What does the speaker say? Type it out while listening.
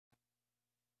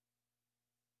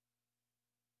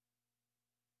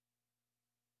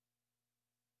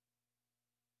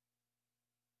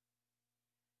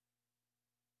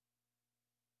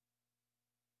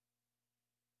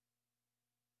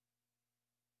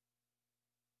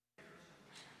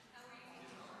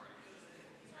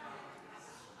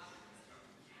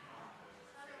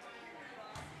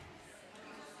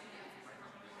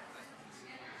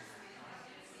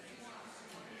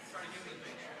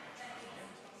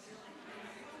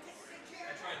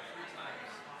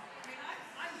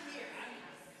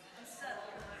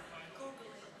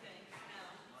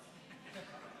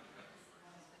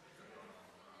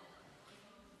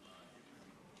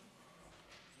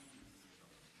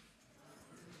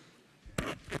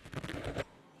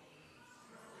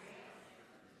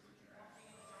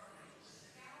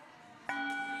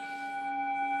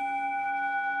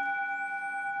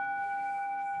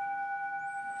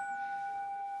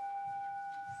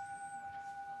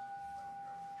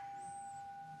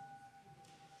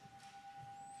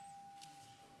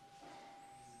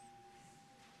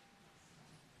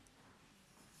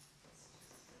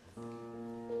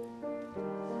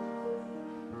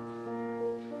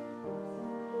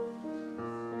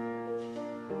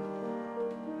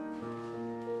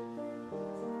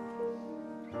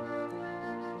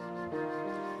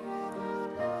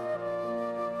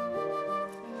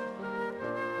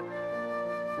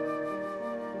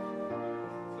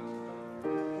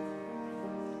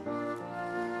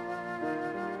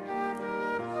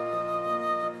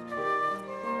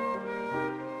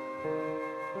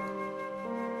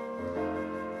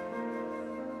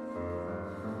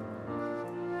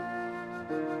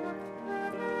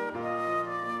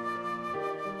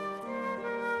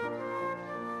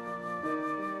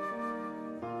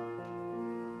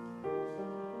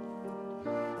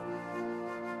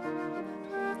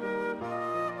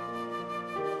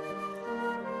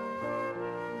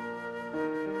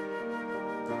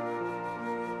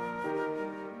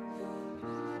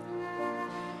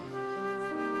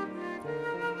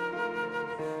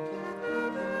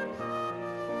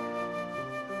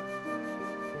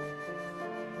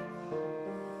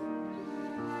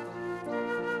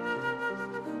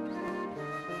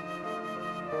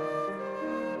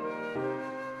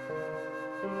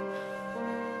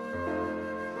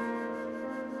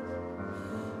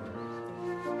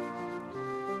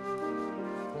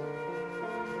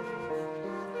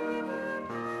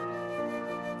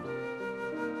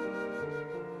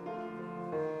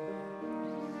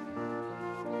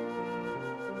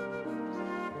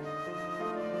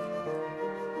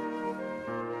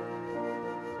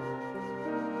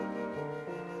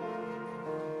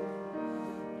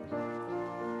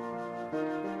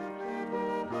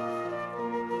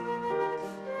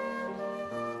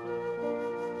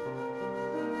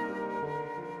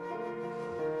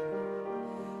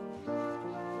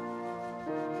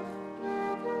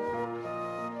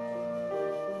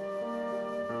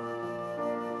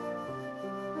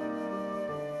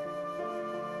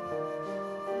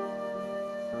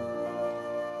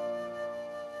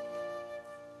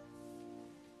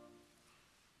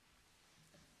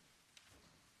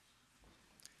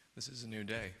This is a new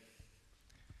day.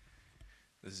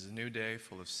 This is a new day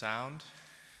full of sound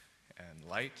and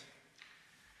light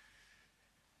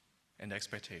and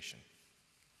expectation.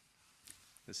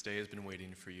 This day has been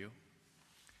waiting for you.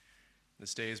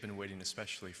 This day has been waiting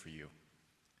especially for you,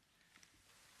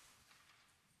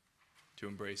 to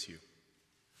embrace you,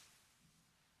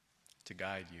 to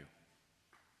guide you.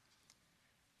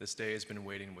 This day has been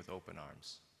waiting with open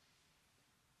arms,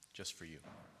 just for you.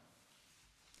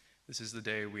 This is the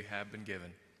day we have been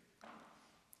given.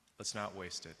 Let's not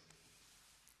waste it.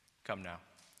 Come now,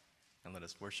 and let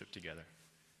us worship together.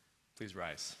 Please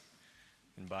rise.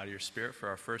 Embody your spirit for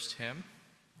our first hymn,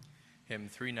 hymn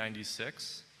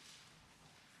 396.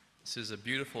 This is a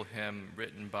beautiful hymn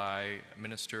written by a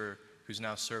minister who's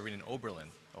now serving in Oberlin,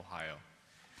 Ohio.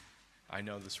 I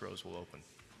know this rose will open.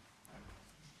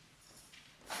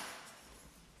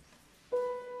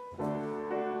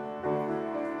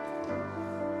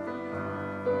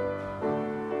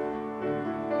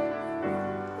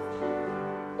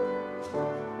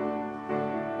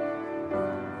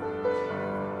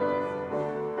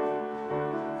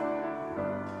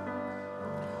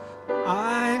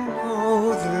 I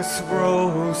know this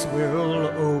rose will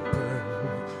open.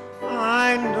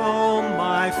 I know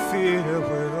my fear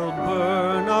will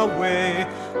burn away.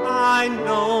 I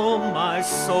know my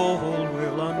soul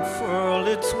will unfurl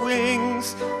its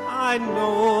wings. I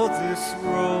know this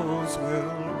rose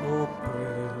will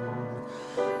open.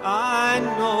 I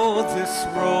know this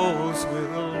rose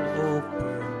will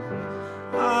open.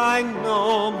 I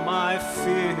know my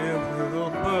fear will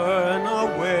burn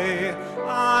away.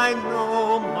 I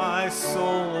know my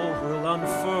soul will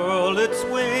unfurl its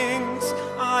wings.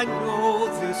 I know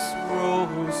this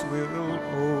rose will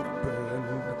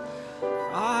open.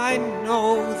 I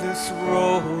know this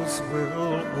rose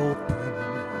will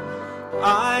open.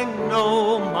 I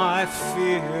know my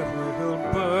fear will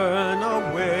burn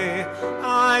away.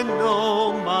 I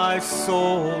know my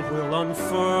soul will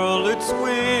unfurl its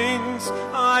wings.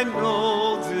 I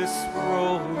know this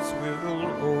rose will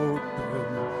open.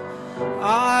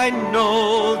 I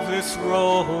know this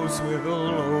rose will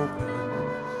open.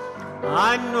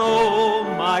 I know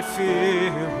my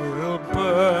fear will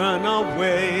burn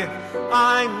away.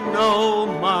 I know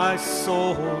my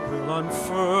soul will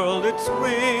unfurl its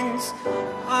wings.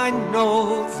 I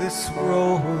know this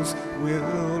rose will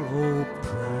open.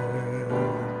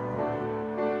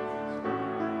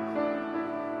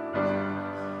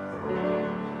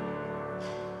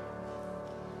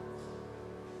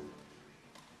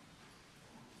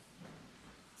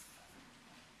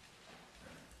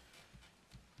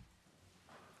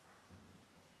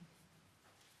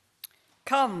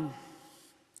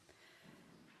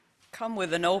 Come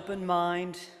with an open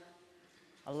mind,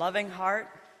 a loving heart,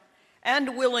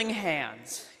 and willing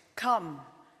hands. Come,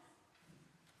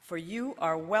 for you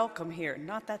are welcome here.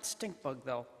 Not that stink bug,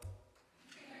 though.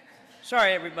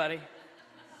 Sorry, everybody.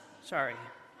 Sorry.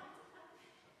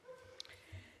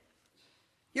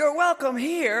 You're welcome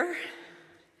here,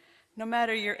 no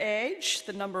matter your age,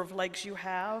 the number of legs you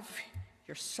have,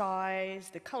 your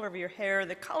size, the color of your hair,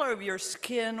 the color of your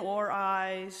skin or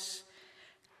eyes.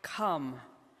 Come,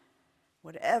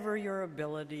 whatever your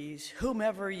abilities,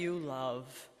 whomever you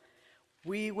love.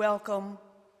 We welcome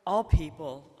all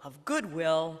people of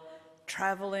goodwill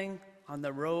traveling on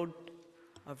the road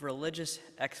of religious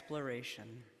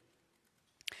exploration.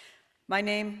 My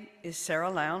name is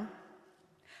Sarah Lown.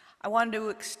 I wanted to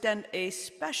extend a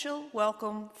special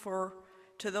welcome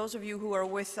to those of you who are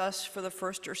with us for the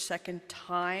first or second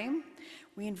time.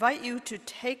 We invite you to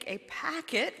take a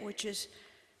packet, which is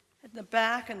at the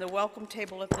back and the welcome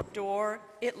table at the door.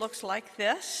 It looks like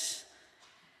this.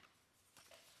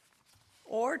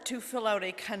 Or to fill out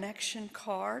a connection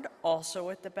card, also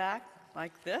at the back,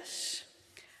 like this.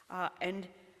 And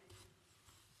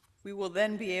we will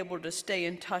then be able to stay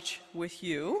in touch with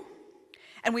you.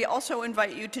 And we also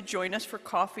invite you to join us for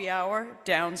coffee hour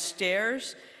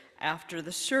downstairs after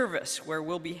the service, where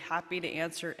we'll be happy to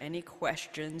answer any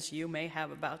questions you may have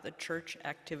about the church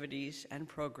activities and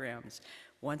programs.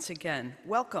 Once again,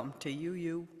 welcome to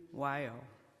UUYO.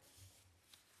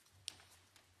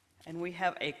 And we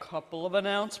have a couple of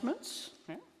announcements.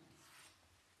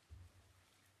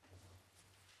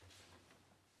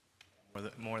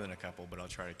 More than a couple, but I'll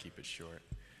try to keep it short.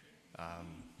 I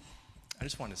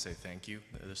just want to say thank you.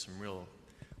 There's some real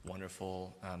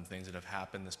wonderful things that have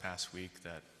happened this past week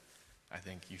that I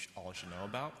think you all should know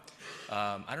about.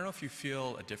 I don't know if you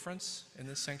feel a difference in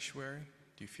this sanctuary.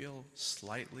 Do you feel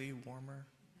slightly warmer,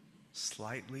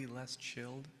 slightly less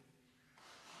chilled?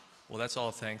 Well, that's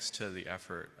all thanks to the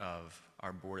effort of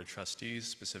our Board of Trustees,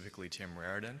 specifically Tim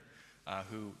Raridan,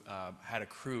 who had a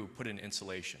crew put in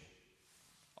insulation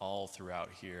all throughout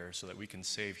here so that we can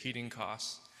save heating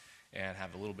costs and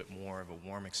have a little bit more of a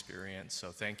warm experience.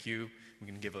 So thank you. We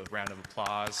can give a round of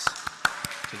applause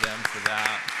to them for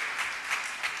that.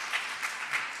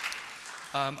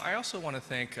 I also want to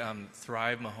thank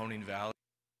Thrive Mahoning Valley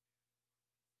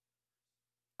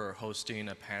for hosting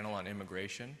a panel on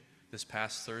immigration this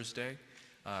past Thursday.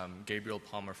 Gabriel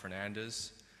Palmer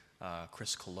Fernandez,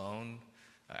 Chris Colon,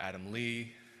 Adam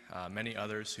Lee, many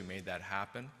others who made that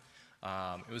happen.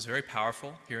 It was very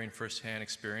powerful hearing firsthand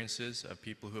experiences of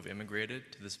people who have immigrated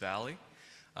to this valley.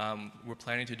 We're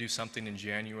planning to do something in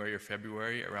January or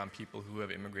February around people who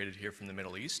have immigrated here from the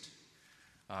Middle East.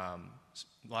 A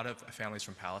lot of families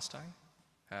from Palestine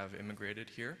have immigrated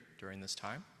here during this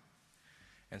time.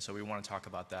 And so we want to talk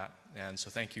about that. And so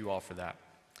thank you all for that.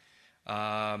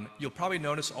 You'll probably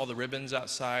notice all the ribbons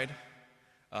outside.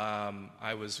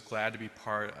 I was glad to be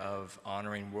part of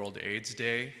honoring World AIDS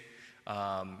Day.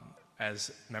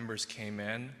 As members came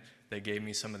in, they gave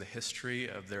me some of the history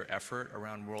of their effort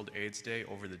around World AIDS Day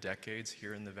over the decades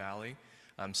here in the Valley.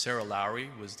 Sarah Lowry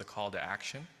was the call to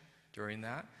action during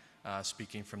that,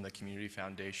 speaking from the Community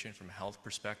Foundation from a health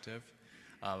perspective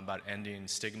about ending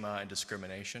stigma and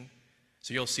discrimination.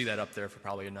 So you'll see that up there for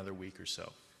probably another week or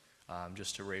so,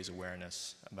 just to raise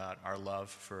awareness about our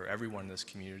love for everyone in this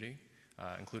community,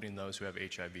 including those who have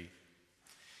HIV.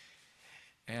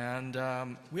 And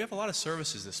we have a lot of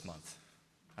services this month.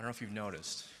 I don't know if you've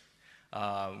noticed.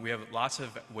 We have lots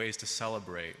of ways to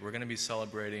celebrate. We're going to be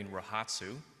celebrating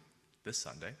Rohatsu this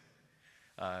Sunday,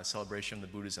 celebration of the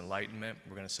Buddha's enlightenment.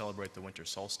 We're going to celebrate the winter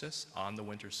solstice on the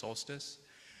winter solstice.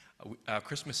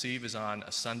 Christmas Eve is on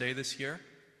a Sunday this year.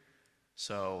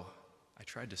 So I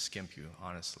tried to skimp you,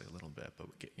 honestly, a little bit, but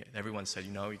everyone said,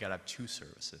 you know, you got to have two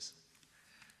services.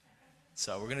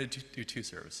 So we're going to do two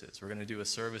services. We're going to do a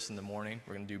service in the morning.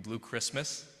 We're going to do Blue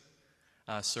Christmas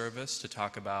service to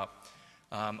talk about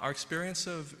our experience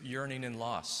of yearning and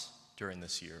loss during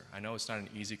this year. I know it's not an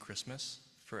easy Christmas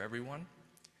for everyone,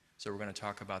 so we're going to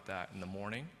talk about that in the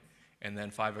morning. And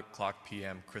then 5 o'clock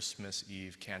p.m. Christmas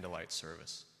Eve candlelight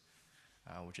service,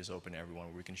 which is open to everyone,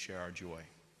 where we can share our joy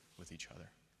with each other.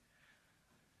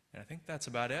 And I think that's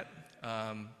about it.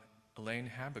 Elaine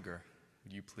Habiger,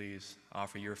 would you please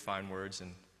offer your fine words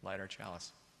and light our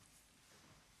chalice?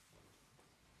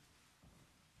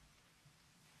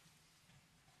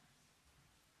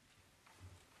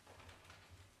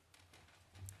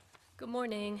 Good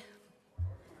morning.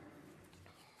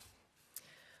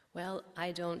 Well,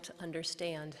 I don't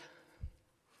understand.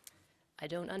 I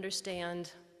don't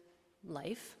understand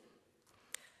life.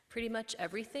 Pretty much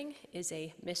everything is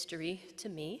a mystery to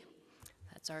me.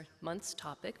 That's our month's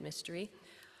topic, mystery.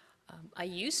 I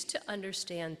used to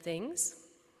understand things.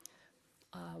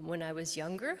 When I was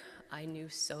younger, I knew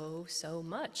so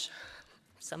much.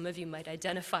 Some of you might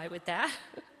identify with that.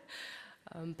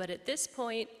 But at this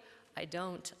point, I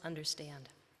don't understand.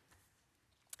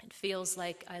 It feels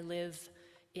like I live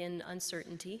in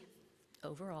uncertainty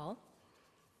overall.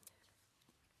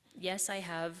 Yes, I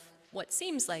have what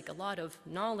seems like a lot of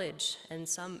knowledge and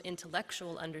some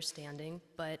intellectual understanding,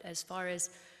 but as far as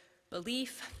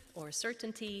belief or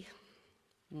certainty,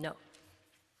 no.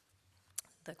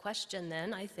 The question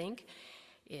then, I think,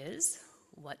 is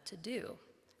what to do,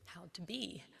 how to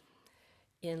be,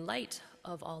 in light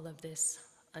of all of this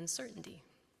uncertainty,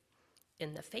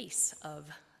 in the face of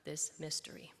this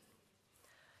mystery.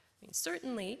 I mean,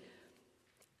 certainly,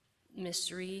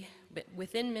 mystery, but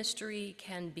within mystery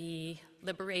can be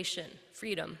liberation,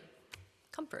 freedom,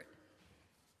 comfort.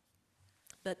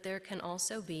 But there can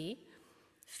also be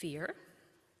fear,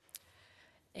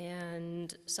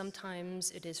 and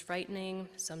sometimes it is frightening,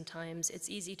 sometimes it's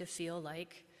easy to feel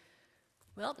like,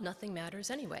 well, nothing matters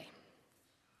anyway,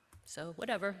 so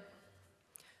whatever.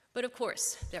 But of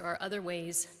course, there are other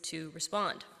ways to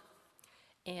respond.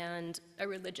 And a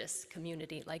religious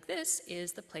community like this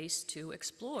is the place to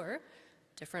explore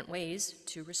different ways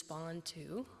to respond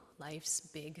to life's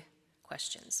big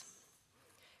questions.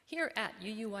 Here at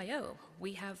UUYO,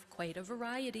 we have quite a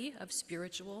variety of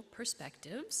spiritual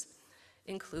perspectives,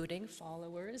 including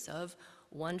followers of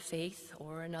one faith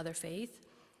or another faith,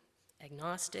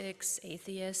 agnostics,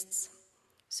 atheists.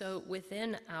 So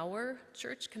within our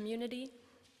church community,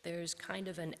 there's kind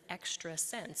of an extra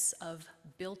sense of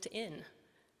built-in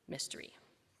mystery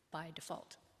by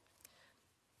default,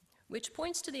 which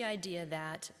points to the idea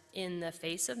that in the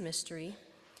face of mystery,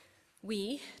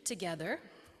 we together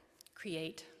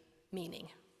create meaning,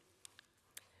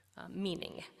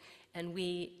 and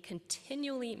we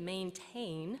continually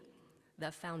maintain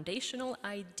the foundational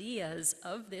ideas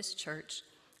of this church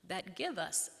that give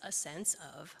us a sense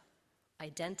of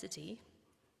identity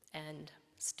and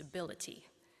stability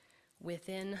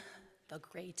within the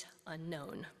great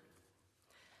unknown.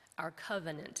 Our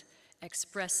covenant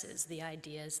expresses the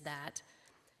ideas that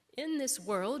in this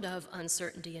world of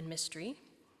uncertainty and mystery,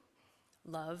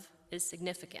 love is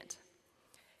significant.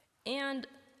 And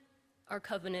our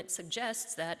covenant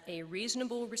suggests that a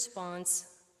reasonable response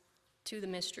to the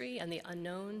mystery and the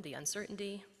unknown, the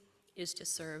uncertainty, is to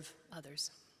serve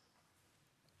others.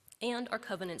 And our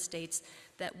covenant states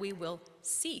that we will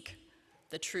seek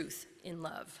the truth in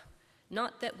love,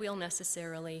 not that we'll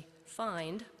necessarily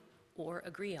find or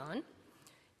agree on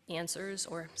answers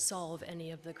or solve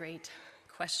any of the great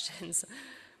questions.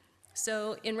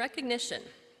 So, in recognition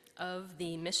of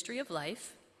the mystery of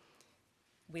life,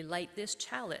 we light this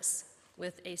chalice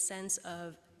with a sense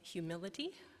of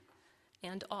humility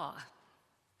and awe.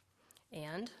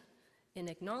 And in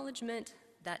acknowledgement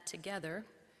that together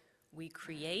we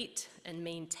create and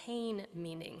maintain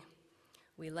meaning,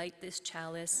 we light this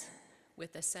chalice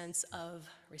with a sense of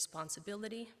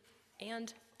responsibility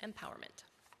and empowerment.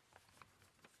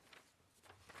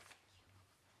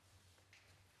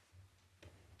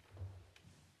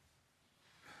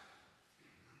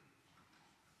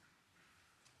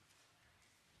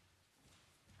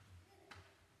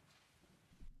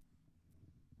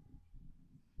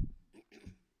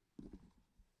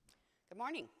 Good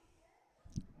morning.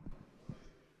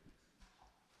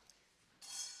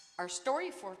 Our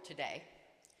story for today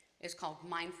is called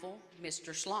Mindful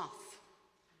Mr. Sloth,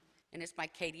 and it's by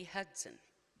Katie Hudson.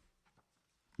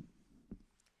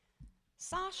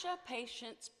 Sasha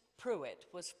Patience Pruitt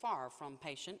was far from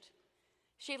patient.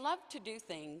 She loved to do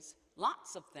things,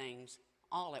 lots of things,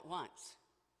 all at once.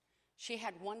 She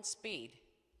had one speed,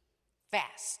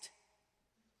 fast.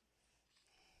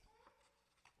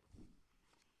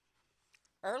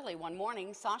 Early one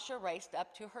morning, Sasha raced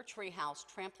up to her treehouse,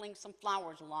 trampling some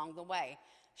flowers along the way.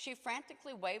 She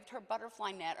frantically waved her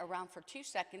butterfly net around for 2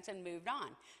 seconds and moved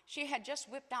on. She had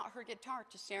just whipped out her guitar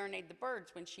to serenade the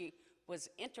birds when she was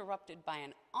interrupted by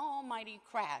an almighty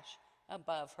crash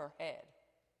above her head.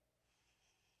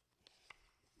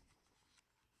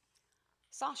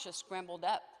 Sasha scrambled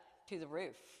up to the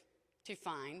roof to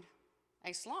find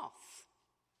a sloth.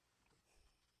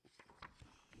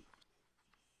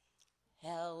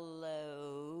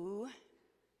 "Hello,"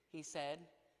 he said.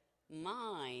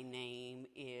 "My name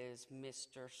is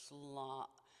Mr.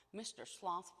 Sloth." Mr.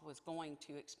 Sloth was going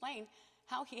to explain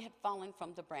how he had fallen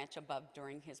from the branch above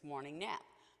during his morning nap,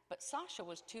 but Sasha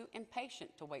was too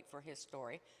impatient to wait for his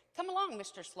story. "Come along,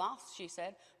 Mr. Sloth," she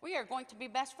said. "We are going to be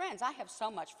best friends. I have so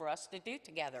much for us to do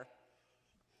together."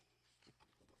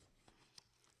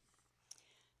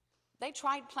 They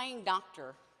tried playing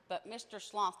doctor, but Mr.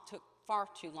 Sloth took far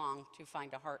too long to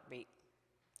find a heartbeat.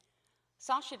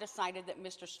 Sasha decided that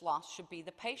Mr. Sloth should be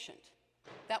the patient.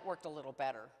 That worked a little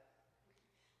better.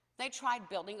 They tried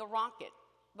building a rocket,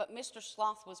 but Mr.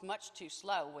 Sloth was much too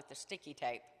slow with the sticky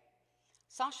tape.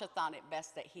 Sasha thought it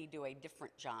best that he do a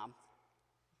different job.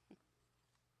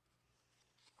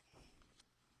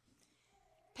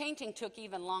 Painting took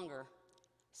even longer.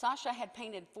 Sasha had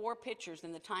painted 4 pictures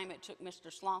in the time it took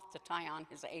Mr. Sloth to tie on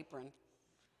his apron.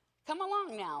 "Come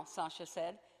along now," Sasha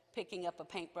said, picking up a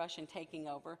paintbrush and taking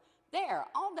over. "There,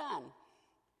 all done.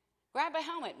 Grab a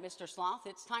helmet, Mr. Sloth.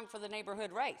 It's time for the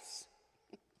neighborhood race."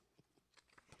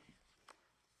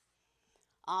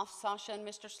 Off Sasha and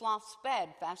Mr. Sloth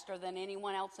sped, faster than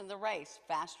anyone else in the race.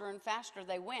 Faster and faster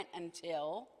they went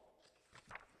until...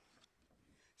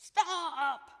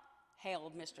 "Stop!"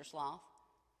 hailed Mr. Sloth.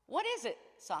 "What is it?"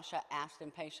 Sasha asked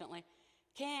impatiently.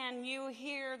 "Can you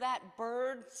hear that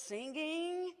bird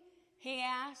singing?" he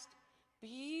asked.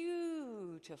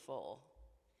 "Beautiful."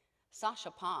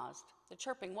 Sasha paused. The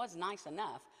chirping was nice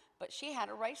enough, but she had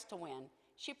a race to win.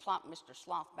 She plopped Mr.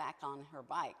 Sloth back on her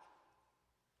bike.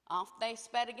 Off they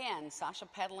sped again, Sasha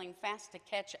pedaling fast to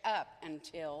catch up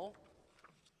until...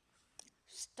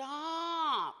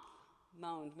 "Stop!"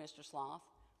 moaned Mr. Sloth.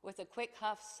 With a quick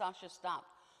huff, Sasha stopped.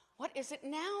 "What is it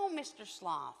now, Mr.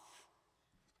 Sloth?"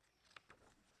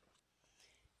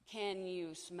 "Can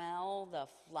you smell the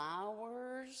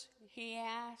flowers?" he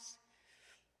asked.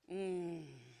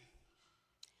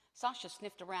 Sasha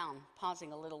sniffed around,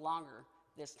 pausing a little longer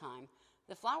this time.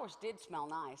 The flowers did smell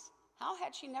nice. How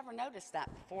had she never noticed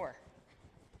that before?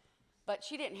 But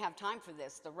she didn't have time for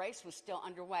this. The race was still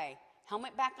underway.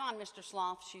 "Helmet back on, Mr.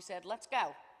 Sloth," she said. "Let's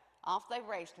go." Off they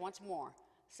raced once more,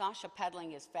 Sasha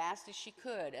pedaling as fast as she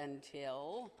could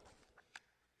until...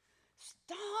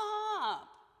 "Stop!"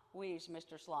 wheezed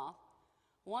Mr. Sloth.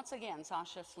 Once again,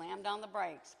 Sasha slammed on the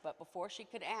brakes, but before she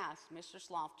could ask, Mr.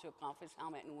 Sloth took off his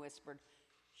helmet and whispered,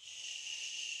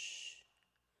 "Shh."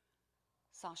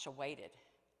 Sasha waited.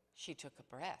 She took a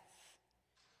breath.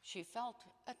 She felt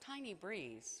a tiny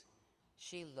breeze.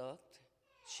 She looked.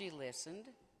 She listened.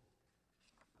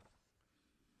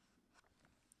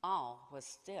 All was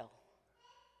still.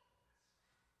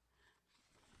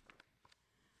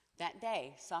 That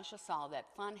day, Sasha saw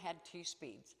that fun had two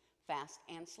speeds, fast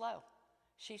and slow.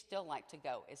 She still liked to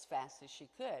go as fast as she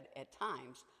could at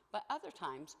times, but other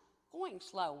times, going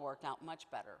slow worked out much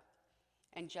better.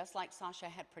 And just like Sasha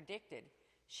had predicted,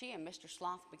 she and Mr.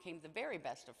 Sloth became the very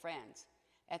best of friends.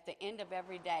 At the end of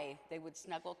every day, they would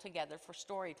snuggle together for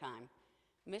story time.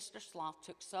 Mr. Sloth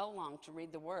took so long to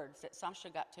read the words that Sasha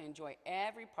got to enjoy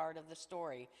every part of the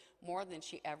story more than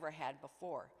she ever had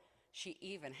before. She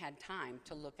even had time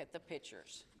to look at the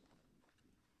pictures.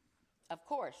 Of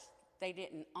course, they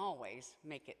didn't always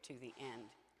make it to the end.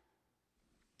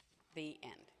 The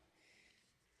end.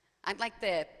 I'd like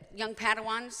the young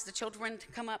Padawans, the children, to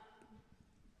come up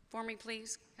for me,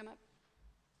 please. Come up.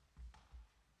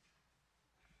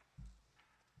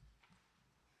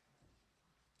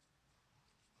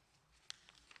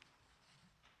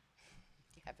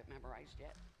 You have it memorized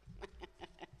yet?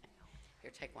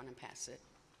 Here, take one and pass it.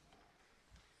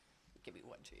 Give me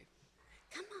one, too.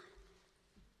 Come on.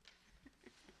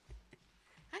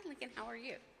 Hi, Lincoln. How are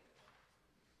you?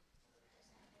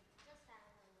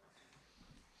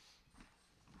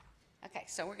 Okay,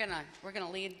 so we're gonna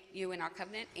lead you in our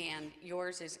covenant, and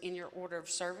yours is in your order of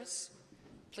service.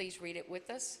 Please read it with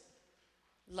us.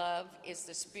 Love is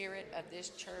the spirit of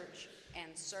this church,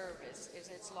 and service is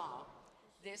its law.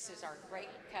 This is our great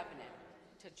covenant,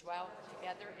 to dwell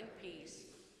together in peace,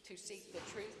 to seek the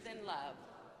truth in love,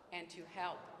 and to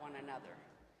help one another.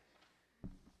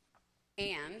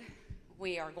 And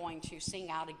we are going to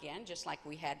sing out again, just like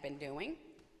we had been doing.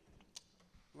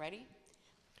 Ready?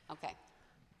 Okay.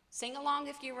 Sing along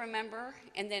if you remember,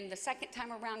 and then the second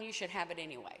time around, you should have it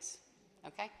anyways.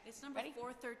 Okay? It's number Ready?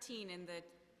 413 in the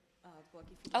book.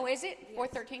 If you Oh, like. is it? Yes.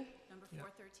 413? Number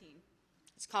 413.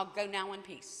 It's called Go Now in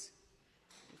Peace.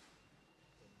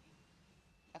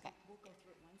 Okay. We'll go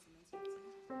through it once and then start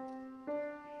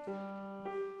singing.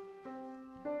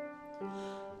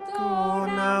 Go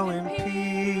now in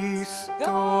peace,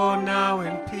 go now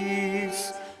in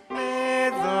peace. May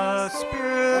the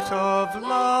spirit of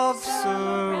love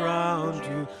surround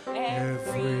you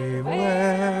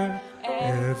everywhere,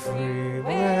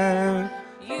 everywhere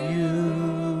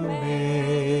you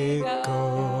may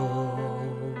go.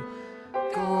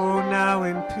 Go now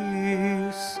in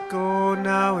peace, go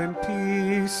now in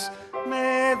peace.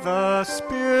 May the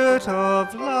spirit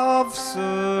of love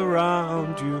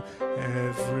surround you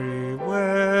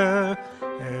everywhere,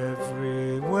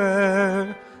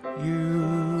 everywhere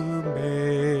you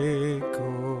may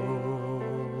go.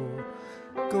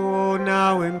 Go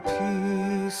now in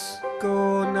peace,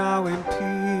 go now in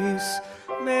peace.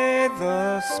 May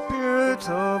the spirit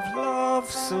of love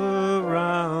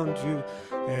surround you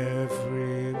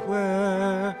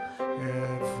everywhere,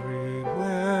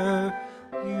 everywhere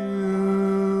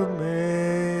you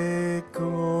may go.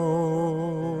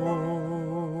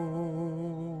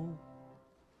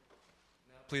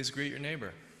 Please greet your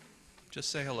neighbor. Just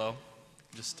say hello.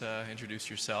 Just introduce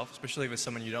yourself, especially if it's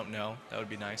someone you don't know. That would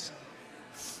be nice.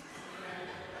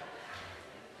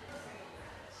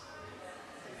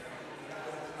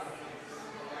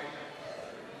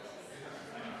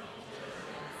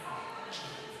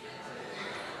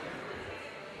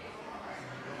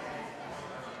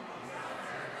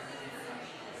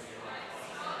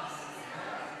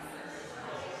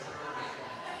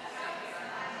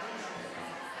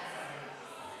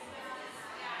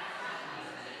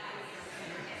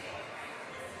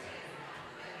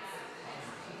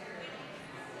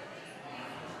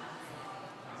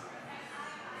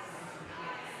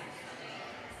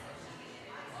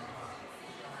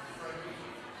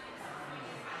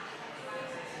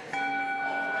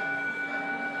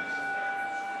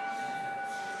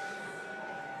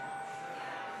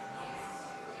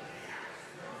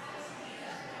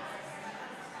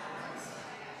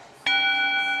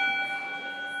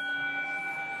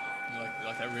 You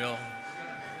like that real?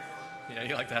 Yeah,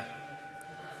 you like that.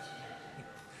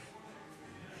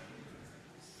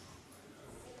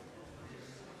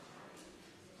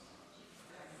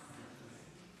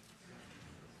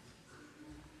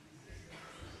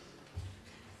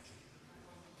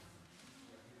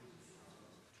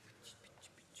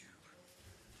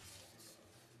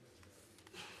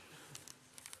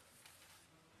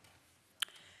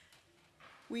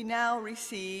 We now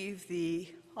receive the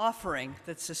offering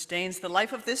that sustains the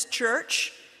life of this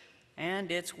church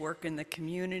and its work in the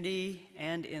community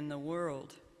and in the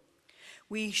world.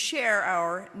 We share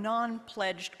our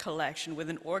non-pledged collection with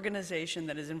an organization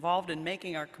that is involved in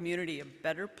making our community a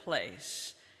better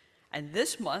place. And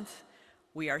this month,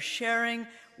 we are sharing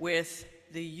with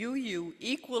the UU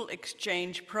Equal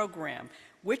Exchange Program,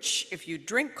 which, if you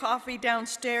drink coffee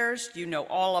downstairs, you know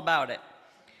all about it.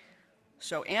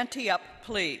 So ante up,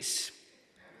 please.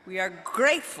 We are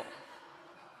grateful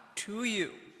to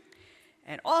you.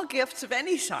 And all gifts of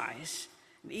any size,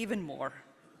 and even more,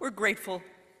 we're grateful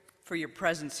for your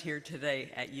presence here today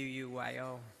at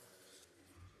UUYO.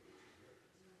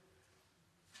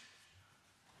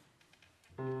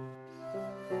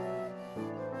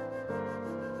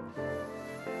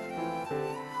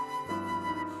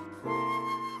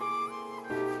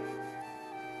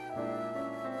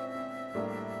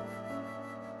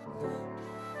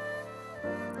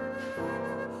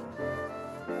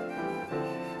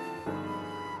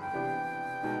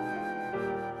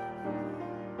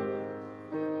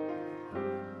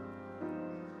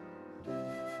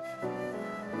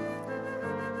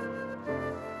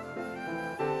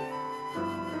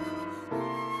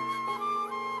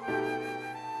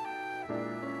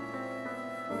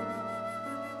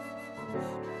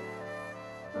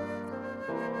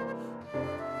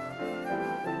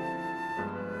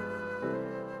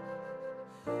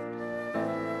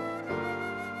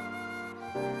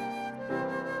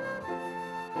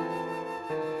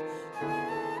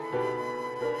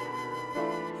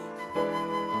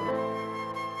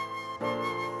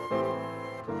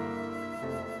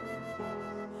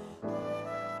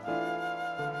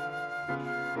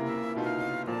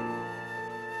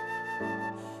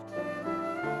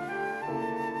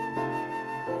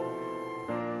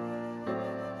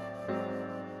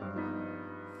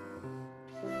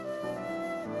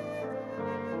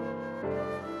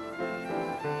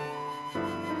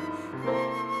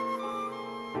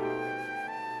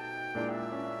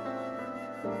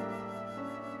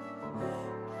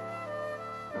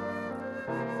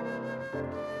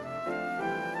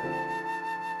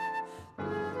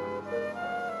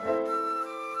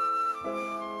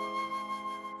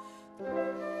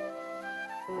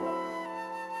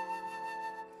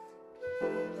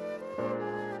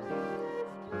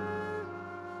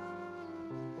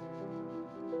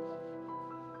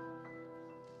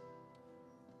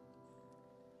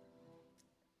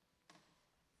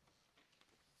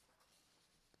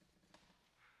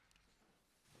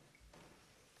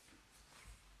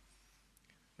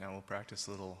 Now we'll practice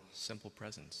a little simple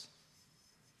presence.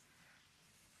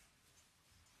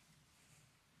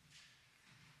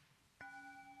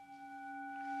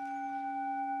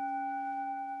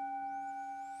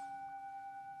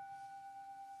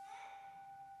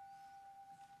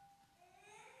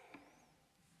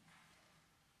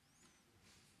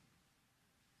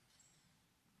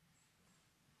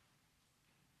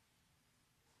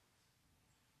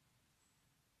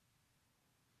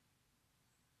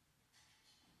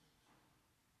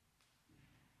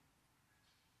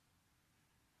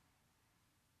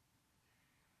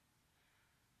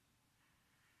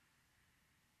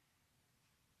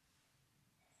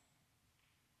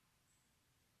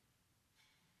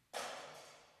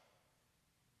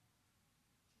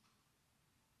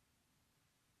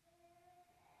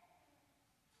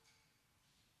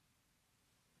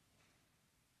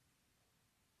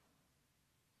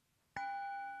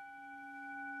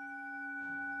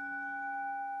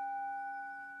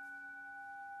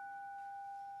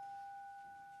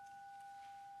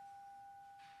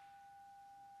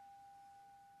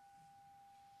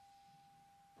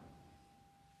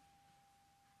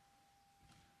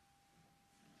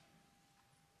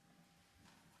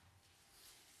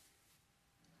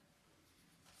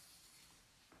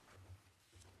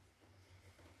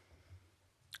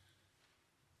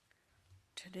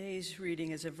 Today's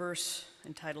reading is a verse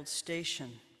entitled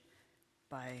Station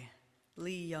by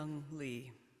Lee Young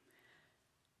Lee.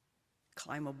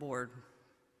 Climb aboard,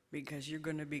 because you're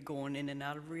going to be going in and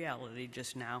out of reality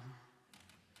just now.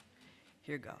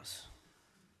 Here goes.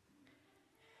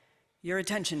 Your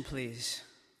attention, please.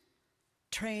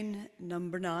 Train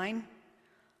number 9,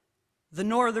 the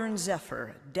Northern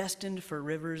Zephyr, destined for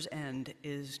River's End,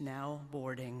 is now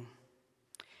boarding.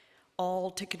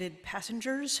 All ticketed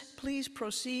passengers, please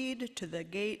proceed to the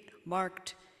gate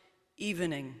marked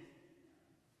Evening.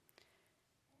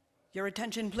 Your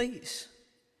attention, please.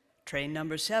 Train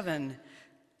number 7,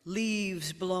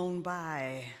 Leaves Blown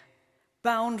By,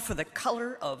 bound for the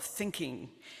color of thinking,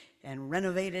 and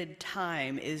renovated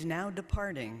time is now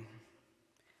departing.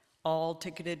 All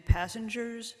ticketed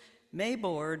passengers may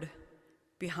board.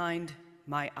 behind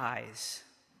my eyes.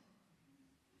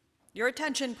 Your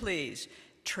attention, please.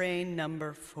 Train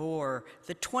number 4,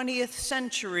 the 20th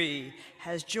century,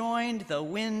 has joined the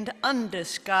wind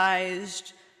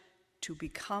undisguised to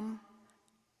become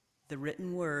the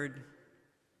written word.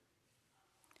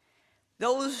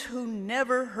 Those who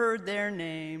never heard their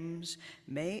names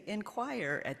may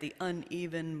inquire at the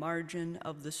uneven margin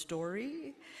of the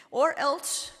story, or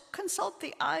else consult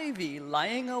the ivy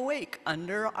lying awake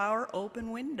under our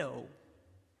open window.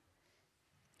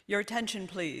 Your attention,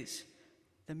 please.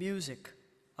 The music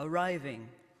arriving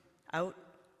out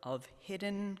of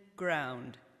hidden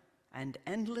ground and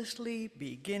endlessly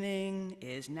beginning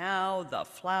is now the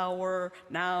flower,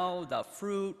 now the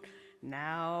fruit,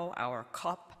 now our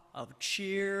cup of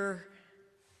cheer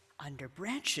under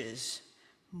branches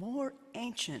more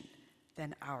ancient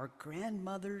than our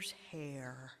grandmother's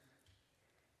hair.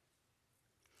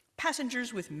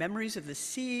 Passengers with memories of the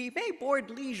sea may board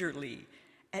leisurely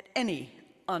at any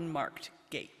unmarked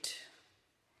gate.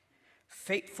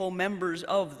 Faithful members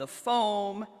of the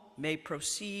foam may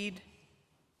proceed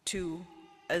to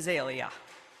Azalea.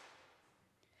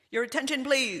 Your attention,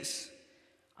 please.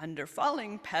 Under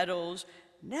falling petals,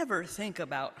 never think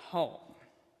about home.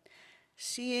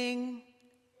 Seeing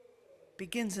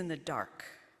begins in the dark.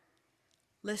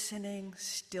 Listening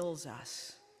stills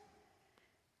us.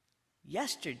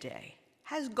 Yesterday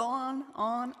has gone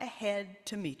on ahead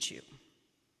to meet you.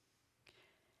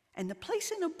 And the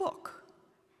place in a book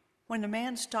when the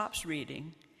man stops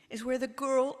reading is where the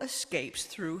girl escapes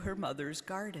through her mother's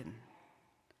garden.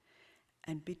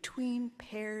 And between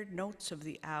paired notes of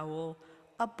the owl,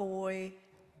 a boy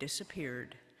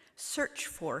disappeared. Search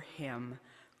for him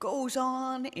goes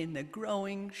on in the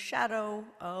growing shadow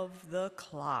of the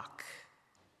clock.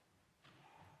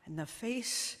 And the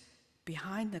face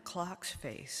behind the clock's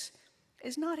face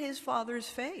is not his father's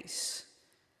face.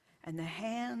 And the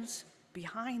hands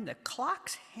behind the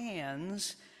clock's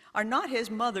hands are not his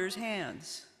mother's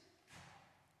hands.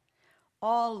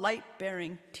 All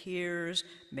light-bearing tears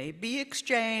may be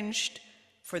exchanged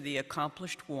for the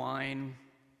accomplished wine.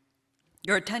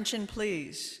 Your attention,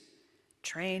 please.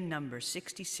 Train number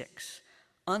 66,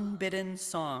 unbidden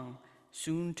song,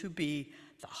 soon to be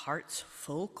the heart's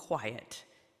full quiet,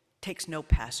 takes no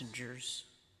passengers.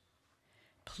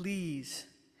 Please,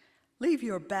 leave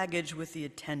your baggage with the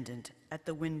attendant at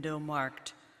the window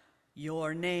marked,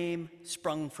 "Your name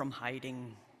sprung from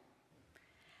hiding."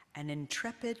 An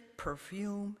intrepid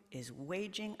perfume is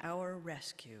waging our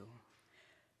rescue.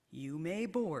 You may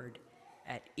board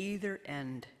at either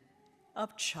end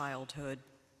of childhood.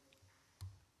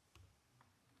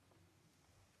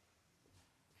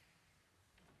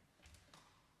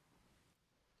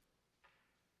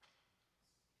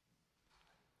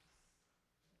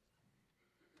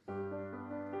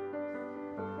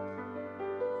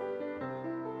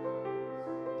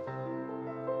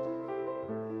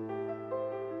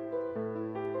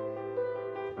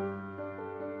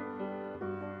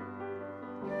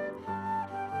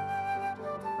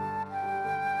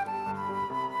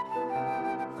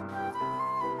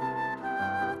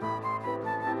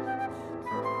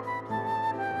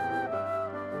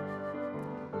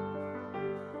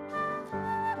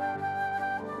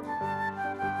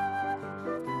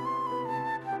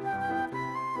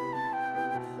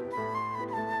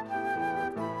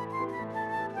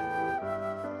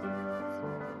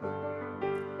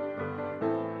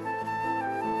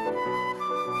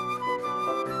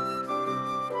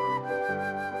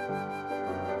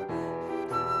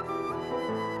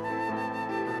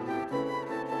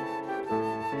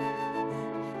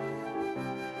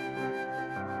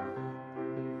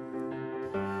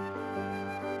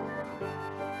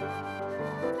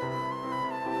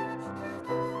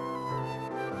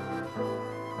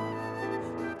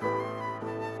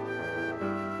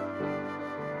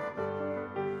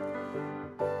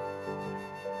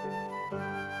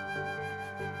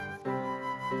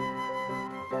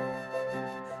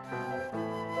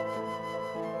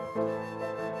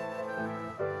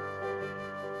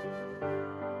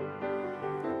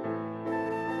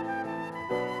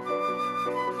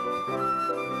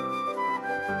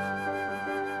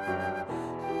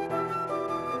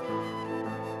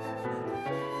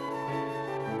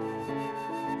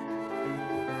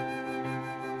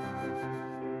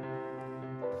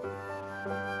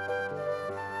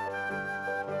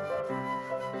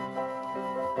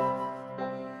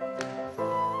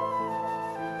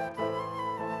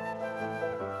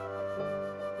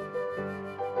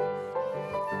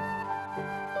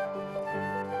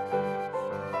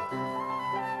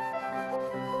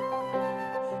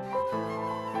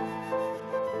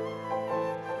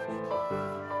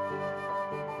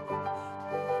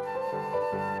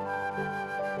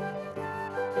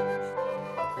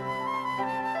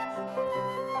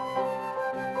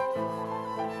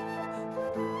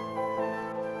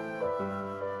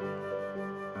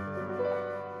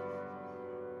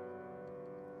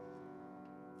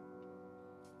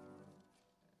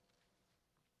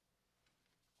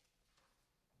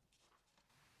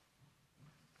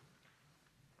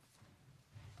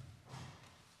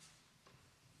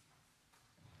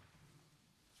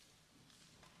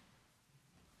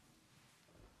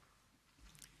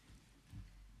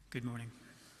 Good morning.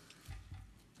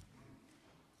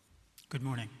 Good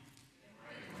morning.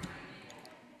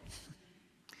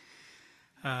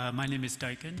 My name is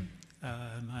Daikin.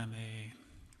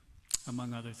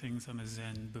 Among other things, I'm a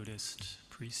Zen Buddhist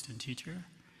priest and teacher,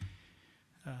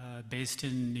 based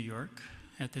in New York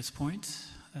at this point,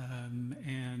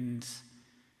 and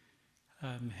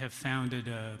have founded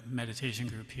a meditation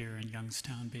group here in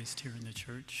Youngstown, based here in the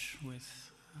church, with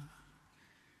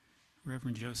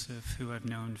Reverend Joseph, who I've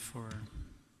known for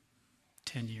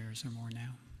 10 years or more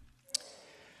now.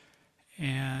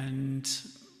 And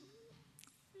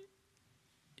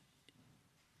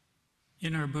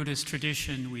in our Buddhist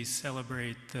tradition, we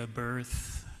celebrate the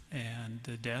birth and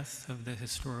the death of the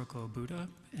historical Buddha,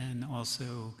 and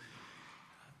also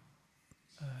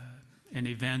an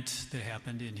event that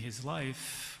happened in his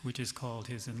life, which is called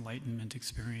his enlightenment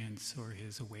experience, or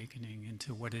his awakening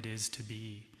into what it is to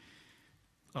be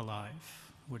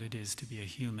alive, what it is to be a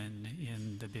human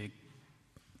in the big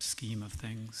scheme of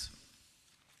things.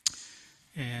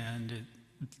 And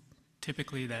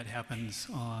typically that happens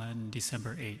on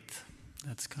December 8th.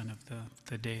 That's kind of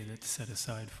the day that's set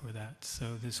aside for that.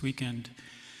 So this weekend,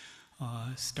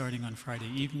 starting on Friday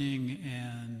evening,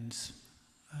 and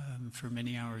for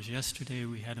many hours yesterday,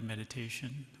 we had a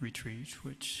meditation retreat,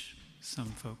 which some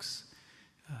folks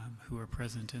who are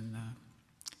present in the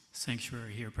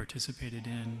sanctuary here participated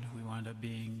in. We wound up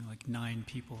being like 9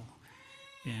 people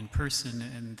in person,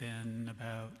 and then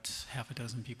about half a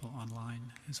dozen people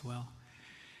online as well.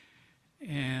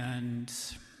 And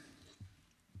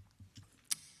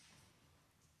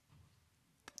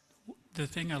the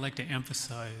thing I like to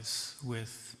emphasize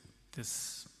with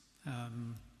this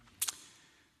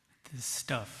this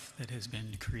stuff that has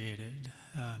been created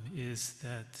is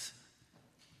that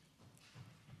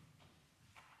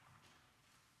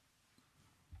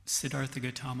Siddhartha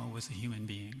Gautama was a human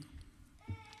being.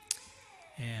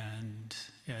 And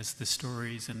as the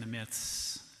stories and the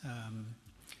myths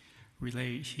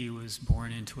relate, he was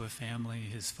born into a family.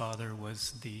 His father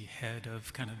was the head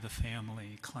of kind of the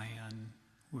family clan.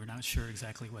 We're not sure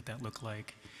exactly what that looked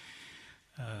like.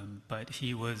 But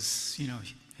he was,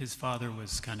 his father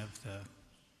was kind of the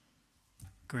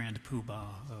grand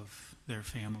poobah of their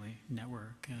family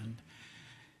network. And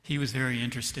he was very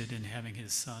interested in having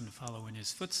his son follow in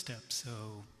his footsteps.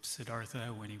 So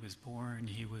Siddhartha, when he was born,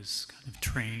 he was kind of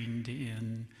trained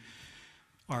in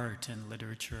art and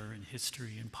literature and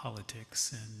history and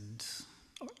politics and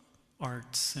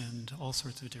arts and all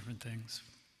sorts of different things,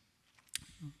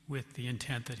 with the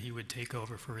intent that he would take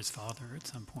over for his father at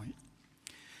some point.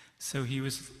 So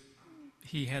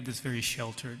he had this very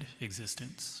sheltered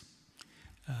existence,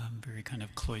 very kind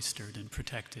of cloistered and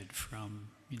protected from,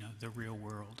 the real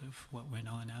world of what went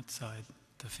on outside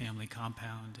the family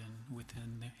compound and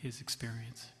within his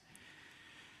experience.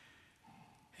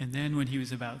 And then when he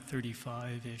was about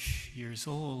 35-ish years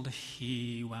old,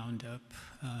 he wound up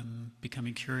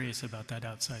becoming curious about that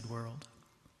outside world.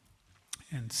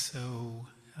 And so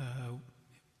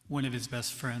one of his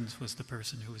best friends was the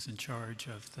person who was in charge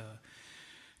of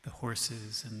the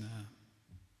horses and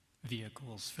the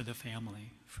vehicles for the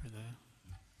family, for the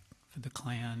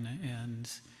clan. And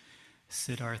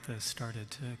Siddhartha started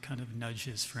to kind of nudge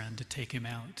his friend to take him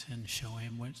out and show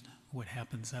him what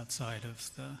happens outside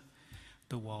of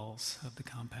the walls of the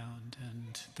compound.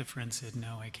 And the friend said,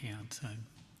 "No, I can't.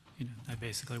 I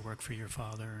basically work for your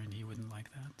father, and he wouldn't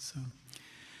like that." So.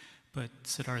 But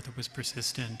Siddhartha was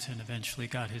persistent and eventually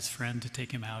got his friend to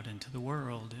take him out into the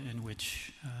world, in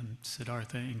which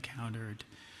Siddhartha encountered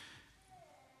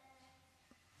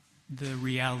the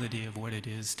reality of what it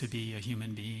is to be a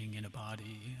human being in a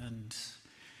body. And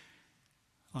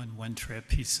on one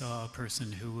trip, he saw a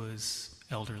person who was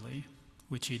elderly,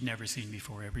 which he'd never seen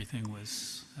before. Everything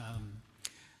was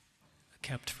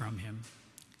kept from him.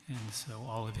 And so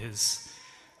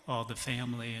all the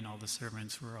family and all the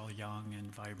servants were all young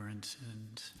and vibrant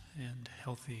and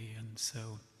healthy. And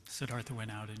so Siddhartha went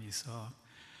out and he saw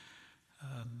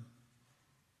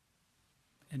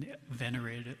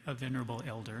a venerable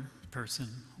elder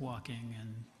person walking,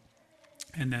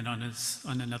 and then on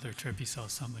another trip he saw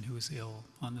someone who was ill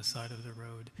on the side of the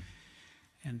road.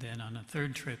 And then on a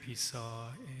third trip he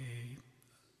saw a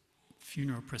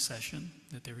funeral procession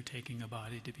that they were taking a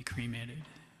body to be cremated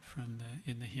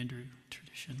in the Hindu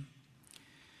tradition.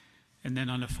 And then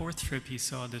on a fourth trip, he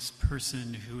saw this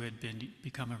person who had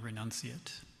become a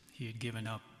renunciate. He had given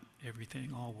up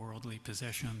everything, all worldly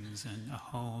possessions and a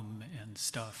home and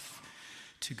stuff,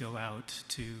 to go out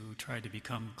to try to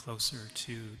become closer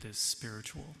to this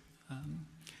spiritual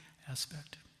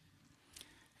aspect.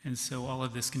 And so all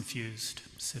of this confused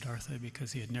Siddhartha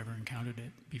because he had never encountered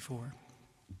it before.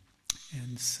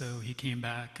 And so he came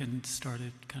back and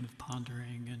started kind of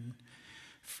pondering and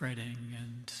fretting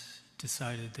and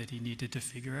decided that he needed to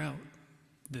figure out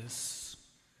this,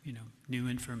 new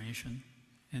information.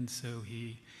 And so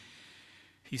he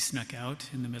snuck out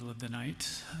in the middle of the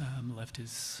night, left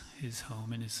his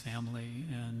home and his family,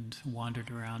 and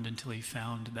wandered around until he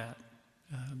found that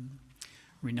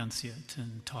renunciate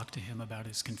and talked to him about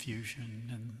his confusion.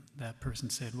 And that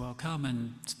person said, well, come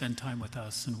and spend time with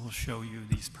us and we'll show you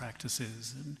these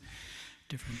practices and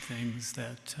different things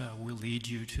that will lead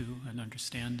you to an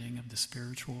understanding of the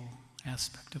spiritual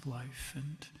aspect of life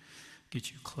and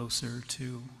get you closer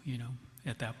to,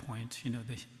 at that point,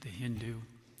 the Hindu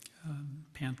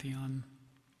pantheon.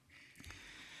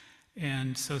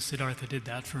 And so Siddhartha did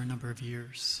that for a number of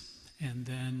years. And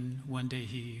then one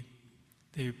day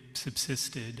they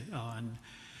subsisted on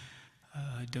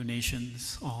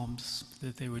donations, alms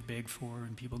that they would beg for,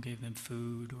 and people gave them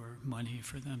food or money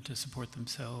for them to support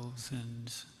themselves,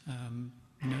 and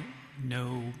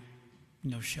no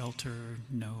shelter,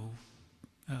 no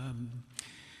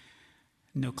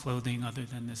clothing other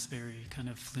than this very kind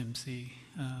of flimsy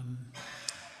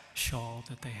shawl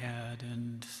that they had.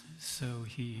 And so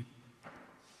he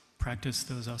practiced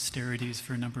those austerities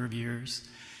for a number of years.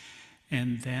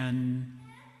 And then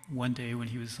one day when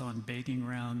he was on begging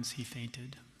rounds, he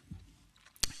fainted.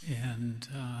 And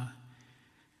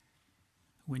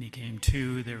when he came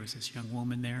to, there was this young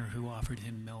woman there who offered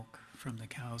him milk from the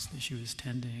cows that she was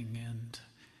tending. And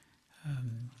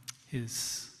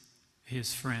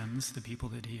his friends, the people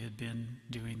that he had been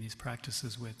doing these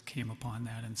practices with, came upon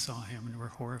that and saw him and were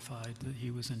horrified that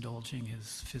he was indulging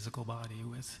his physical body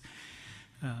with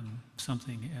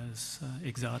something as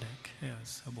exotic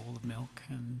as a bowl of milk.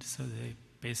 And so they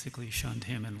basically shunned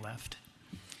him and left.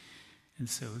 And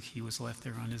so he was left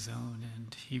there on his own,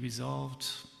 and he resolved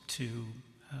to,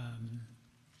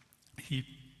 he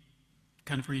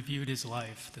kind of reviewed his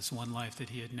life, this one life that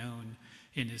he had known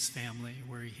in his family,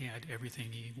 where he had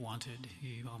everything he wanted.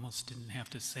 He almost didn't have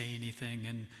to say anything,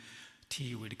 and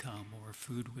tea would come, or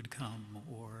food would come,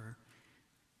 or,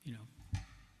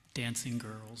 dancing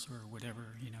girls, or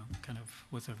whatever, kind of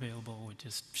was available would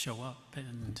just show up,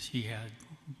 and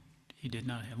he did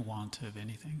not have want of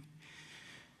anything.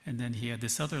 And then he had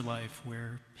this other life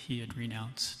where he had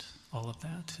renounced all of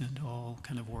that and all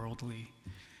kind of worldly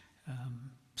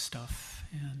stuff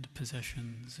and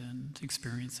possessions and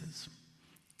experiences.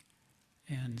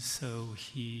 And so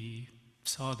he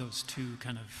saw those two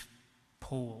kind of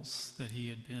poles that he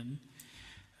had been,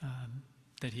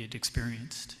 that he had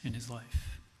experienced in his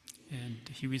life. And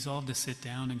he resolved to sit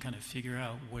down and kind of figure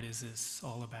out, what is this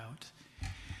all about?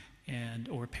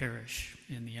 Or perish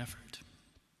in the effort.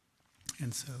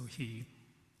 And so he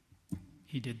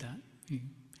did that. He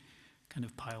kind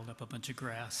of piled up a bunch of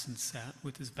grass and sat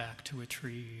with his back to a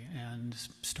tree and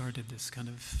started this kind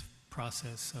of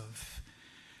process of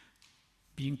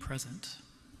being present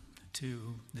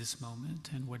to this moment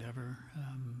and whatever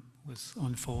was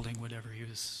unfolding, whatever he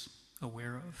was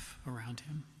aware of around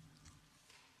him.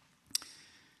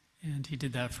 And he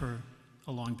did that for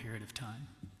a long period of time,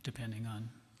 depending on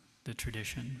the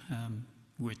tradition,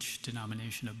 which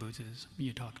denomination of Buddhism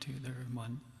you talk to. There are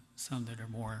some that are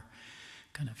more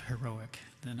kind of heroic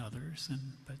than others,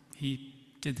 but he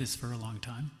did this for a long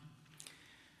time.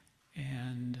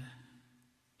 And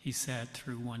he sat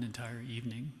through one entire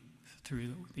evening,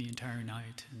 through the entire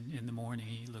night, and in the morning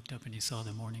he looked up and he saw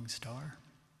the morning star.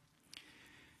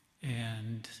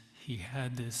 And he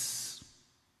had this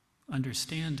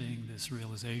understanding, this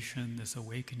realization, this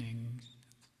awakening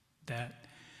that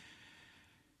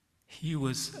he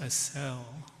was a cell.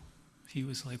 He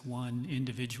was like one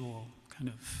individual kind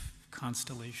of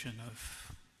constellation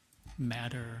of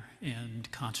matter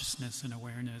and consciousness and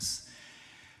awareness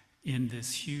in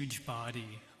this huge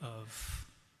body of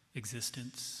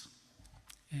existence.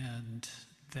 And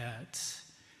that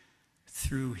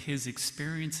through his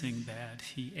experiencing that,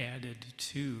 he added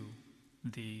to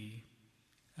the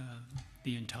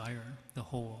entire, the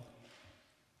whole.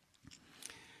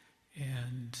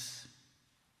 And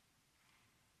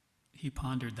he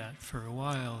pondered that for a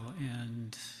while,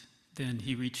 and then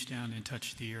he reached down and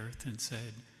touched the earth and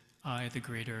said, I, the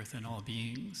great earth, and all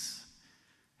beings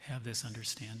have this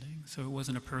understanding. So it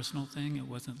wasn't a personal thing. It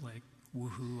wasn't like,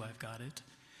 woohoo, I've got it.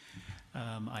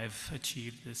 I've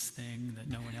achieved this thing that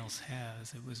no one else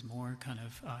has. It was more kind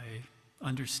of, I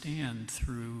understand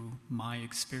through my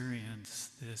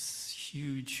experience this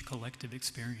huge collective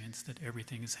experience that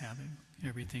everything is having.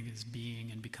 Everything is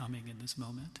being and becoming in this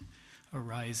moment,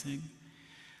 arising,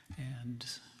 and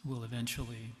will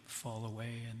eventually fall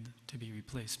away and to be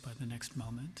replaced by the next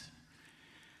moment.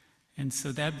 And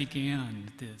so that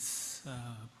began this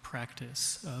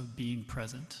practice of being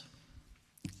present.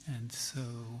 And so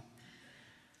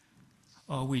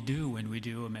all we do when we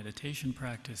do a meditation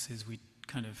practice is we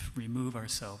kind of remove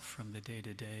ourselves from the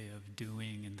day-to-day of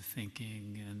doing and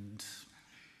thinking and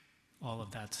all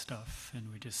of that stuff,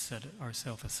 and we just set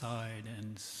ourselves aside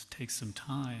and take some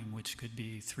time, which could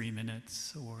be 3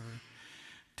 minutes or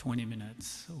 20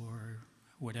 minutes or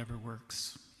whatever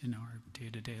works in our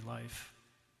day-to-day life,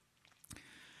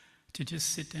 to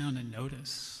just sit down and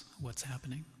notice what's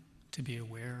happening, to be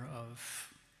aware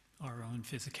of our own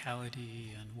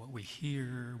physicality and what we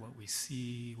hear, what we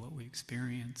see, what we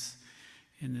experience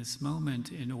in this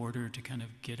moment, in order to kind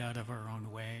of get out of our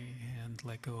own way and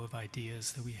let go of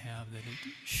ideas that we have that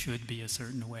it should be a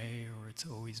certain way or it's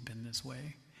always been this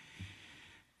way.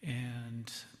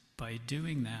 And by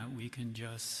doing that, we can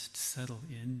just settle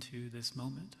into this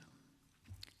moment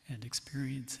and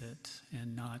experience it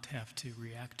and not have to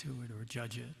react to it or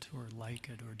judge it or like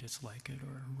it or dislike it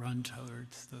or run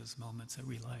towards those moments that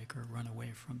we like or run away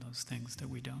from those things that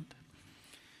we don't.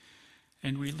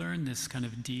 And we learn this kind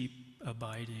of deep,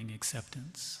 abiding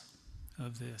acceptance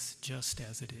of this just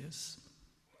as it is.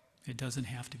 It doesn't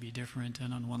have to be different,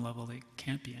 and on one level it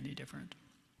can't be any different.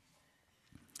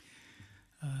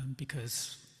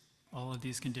 Because all of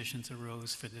these conditions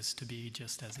arose for this to be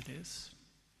just as it is.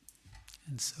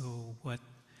 And so what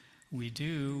we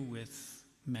do with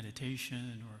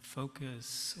meditation or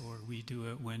focus, or we do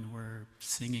it when we're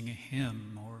singing a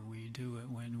hymn, or we do it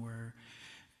when we're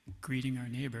greeting our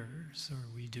neighbors, or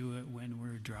we do it when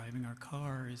we're driving our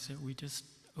car, is that we just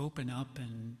open up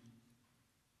and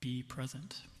be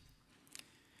present.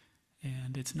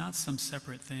 And it's not some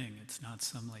separate thing. It's not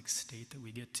some like state that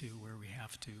we get to where we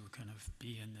have to kind of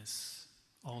be in this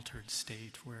altered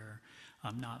state where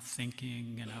I'm not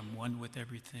thinking and I'm one with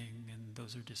everything and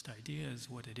those are just ideas.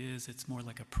 What it is, it's more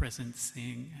like a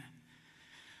presencing,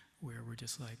 where we're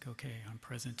just like, okay, I'm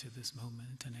present to this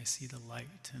moment, and I see the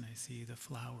light, and I see the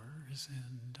flowers,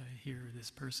 and I hear this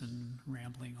person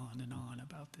rambling on and on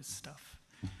about this stuff.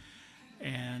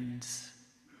 And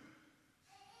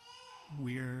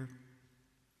we're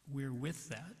with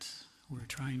that. We're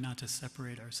trying not to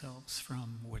separate ourselves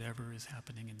from whatever is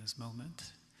happening in this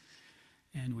moment.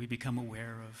 And we become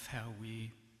aware of how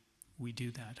we do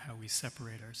that, how we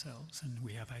separate ourselves, and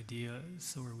we have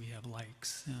ideas, or we have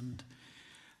likes, and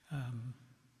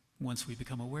once we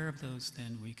become aware of those,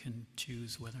 then we can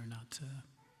choose whether or not to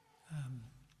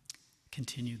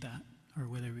continue that, or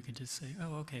whether we can just say,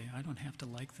 oh, okay, I don't have to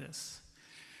like this.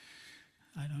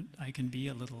 I can be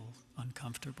a little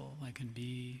uncomfortable. I can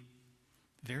be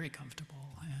very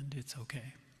comfortable, and it's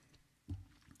okay.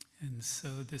 And so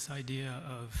this idea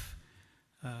of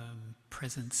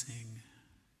presencing,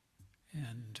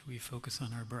 and we focus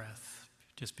on our breath,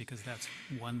 just because that's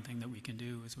one thing that we can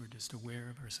do, is we're just aware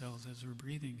of ourselves as we're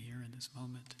breathing here in this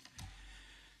moment.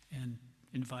 And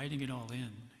inviting it all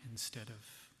in instead of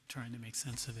trying to make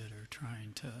sense of it or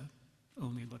trying to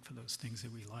only look for those things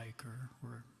that we like or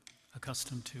we're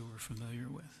accustomed to or familiar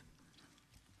with.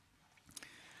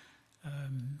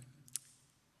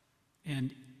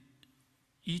 And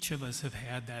each of us have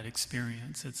had that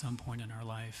experience at some point in our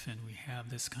life, and we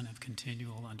have this kind of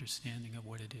continual understanding of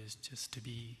what it is just to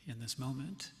be in this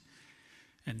moment.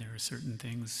 And there are certain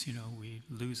things, we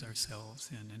lose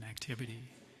ourselves in an activity,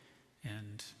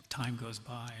 and time goes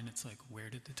by, and it's like, where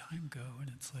did the time go? And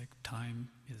it's like, time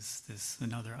is this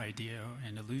another idea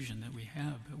and illusion that we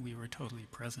have, but we were totally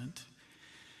present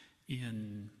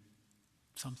in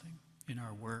something, in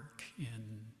our work,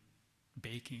 in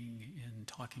baking, in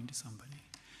talking to somebody.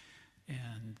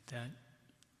 And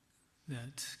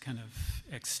that kind of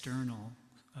external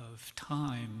of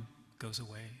time goes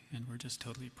away, and we're just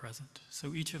totally present.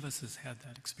 So each of us has had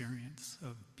that experience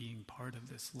of being part of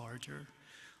this larger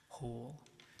whole,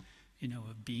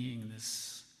 of being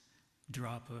this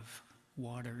drop of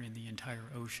water in the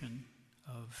entire ocean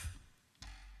of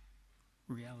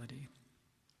reality.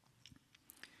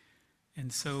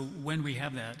 And so when we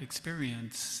have that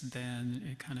experience, then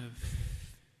it kind of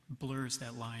blurs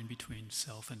that line between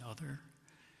self and other,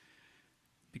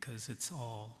 because it's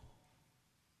all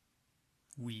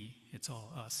we, it's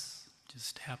all us,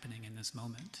 just happening in this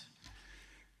moment.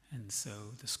 And so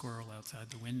the squirrel outside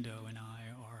the window and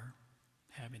I are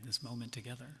having this moment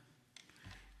together.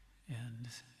 And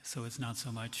so it's not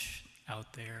so much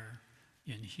out there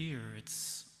in here,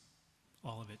 it's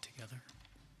all of it together.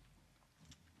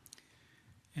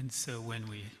 And so when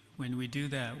we do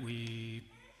that,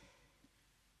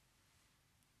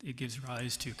 it gives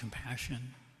rise to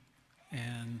compassion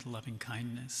and loving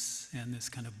kindness and this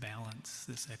kind of balance,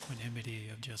 this equanimity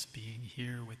of just being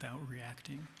here without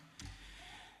reacting.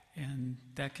 And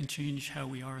that can change how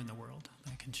we are in the world.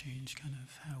 That can change kind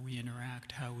of how we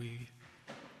interact, how we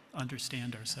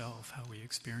understand ourselves, how we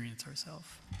experience ourselves,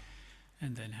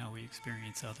 and then how we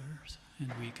experience others.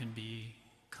 And we can be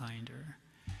kinder.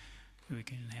 We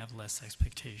can have less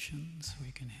expectations.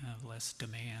 We can have less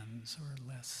demands or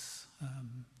less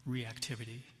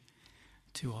reactivity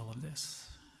to all of this.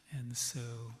 And so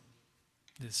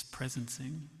this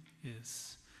presencing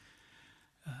is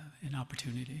an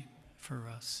opportunity for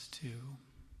us to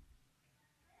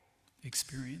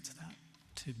experience that,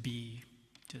 to be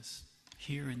just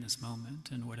here in this moment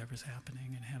and whatever's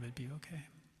happening and have it be okay.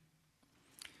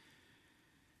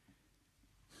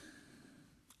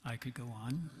 I could go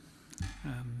on,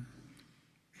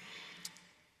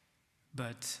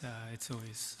 but it's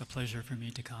always a pleasure for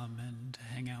me to come and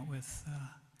hang out with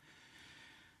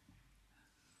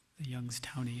the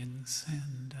Youngstownians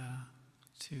and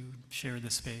to share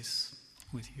the space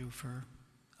with you for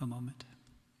a moment.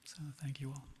 So thank you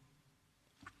all.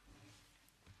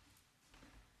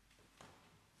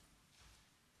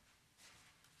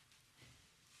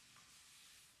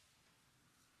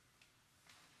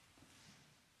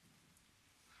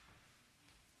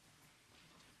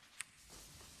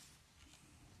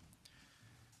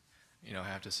 You know, I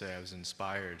have to say I was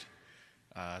inspired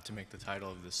to make the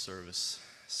title of this service,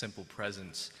 Simple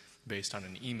Presence, based on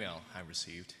an email I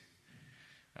received.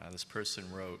 This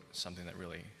person wrote something that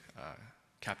really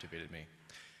captivated me.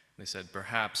 They said,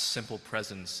 "Perhaps simple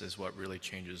presence is what really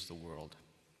changes the world.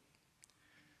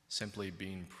 Simply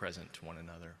being present to one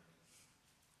another."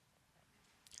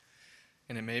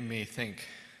 And it made me think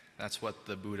that's what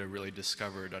the Buddha really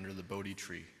discovered under the Bodhi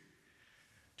tree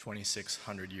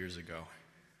 2,600 years ago.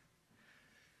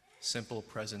 Simple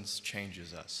presence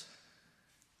changes us,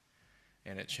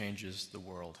 and it changes the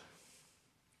world.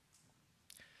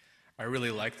 I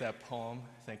really like that poem.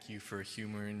 Thank you for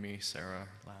humoring me, Sarah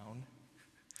Lown,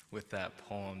 with that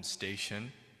poem,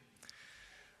 Station.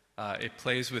 It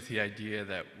plays with the idea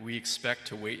that we expect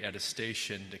to wait at a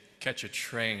station to catch a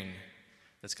train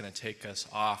that's going to take us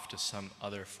off to some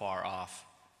other far off,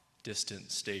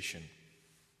 distant station.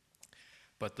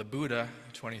 But the Buddha,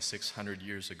 2,600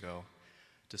 years ago,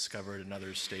 discovered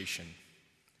another station.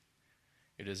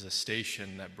 It is a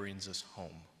station that brings us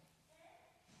home.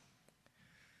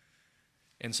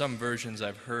 In some versions,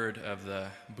 I've heard of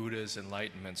the Buddha's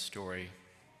enlightenment story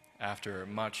after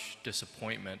much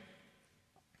disappointment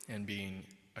and being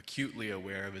acutely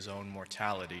aware of his own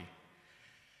mortality.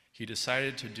 He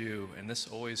decided to do, and this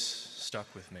always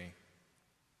stuck with me,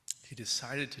 he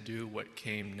decided to do what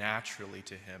came naturally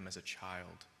to him as a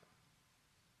child,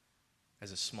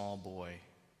 as a small boy.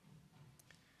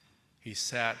 He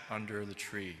sat under the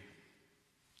tree,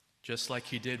 just like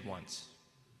he did once,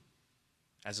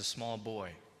 as a small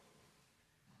boy,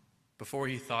 before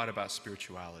he thought about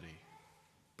spirituality,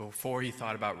 before he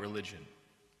thought about religion,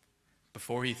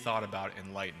 before he thought about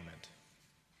enlightenment.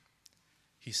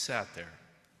 He sat there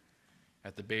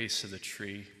at the base of the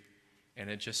tree, and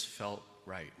it just felt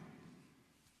right.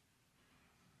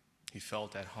 He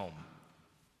felt at home.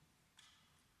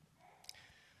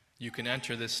 You can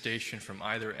enter this station from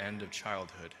either end of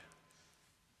childhood.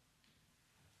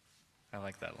 I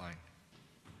like that line.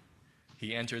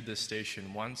 He entered this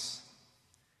station once,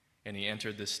 and he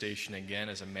entered this station again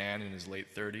as a man in his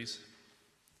late 30s,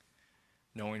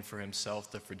 knowing for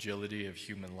himself the fragility of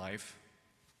human life.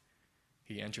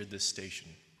 He entered this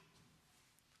station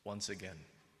once again.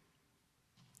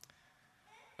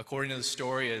 According to the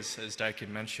story, as Daikin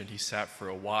mentioned, he sat for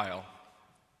a while,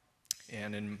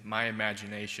 and in my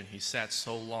imagination, he sat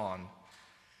so long,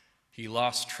 he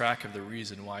lost track of the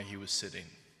reason why he was sitting.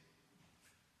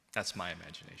 That's my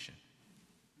imagination.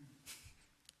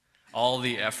 All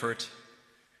the effort,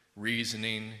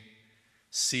 reasoning,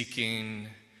 seeking,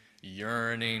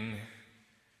 yearning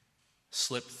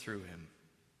slipped through him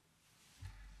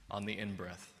on the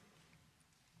in-breath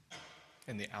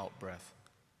and the out-breath.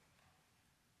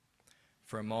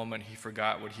 For a moment, he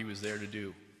forgot what he was there to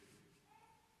do.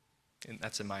 And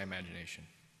that's in my imagination.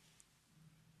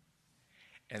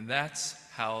 And that's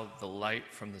how the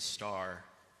light from the star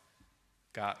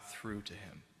got through to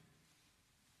him.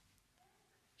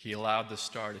 He allowed the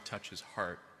star to touch his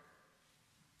heart.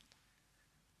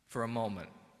 For a moment,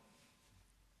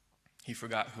 he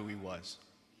forgot who he was.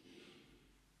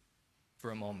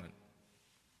 For a moment,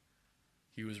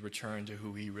 he was returned to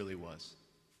who he really was.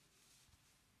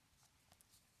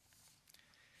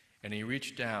 And he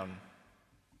reached down.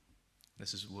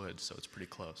 This is wood, so it's pretty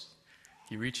close.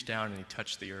 He reached down and he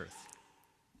touched the earth.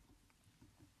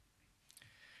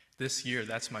 This year,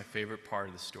 that's my favorite part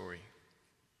of the story.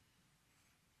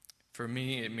 For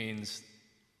me, it means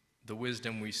the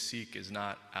wisdom we seek is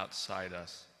not outside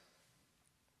us.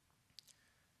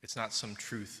 It's not some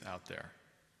truth out there.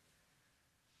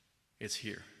 It's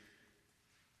here,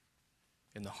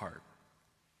 in the heart.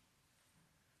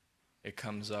 It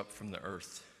comes up from the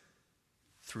earth,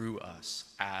 through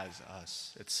us, as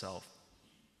us itself.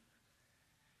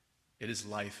 It is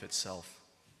life itself,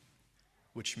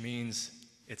 which means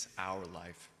it's our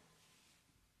life,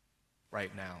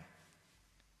 right now.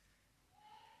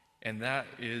 And that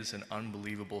is an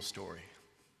unbelievable story.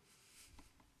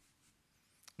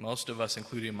 Most of us,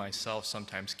 including myself,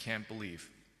 sometimes can't believe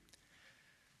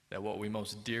that what we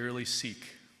most dearly seek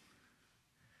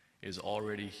is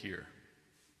already here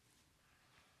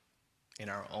in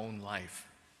our own life.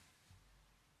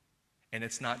 And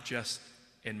it's not just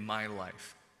in my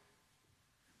life.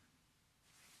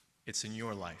 It's in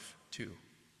your life, too.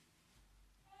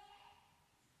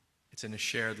 It's in a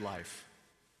shared life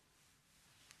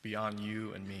beyond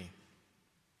you and me.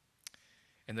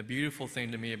 And the beautiful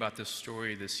thing to me about this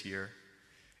story this year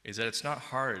is that it's not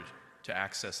hard to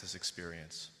access this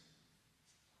experience.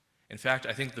 In fact,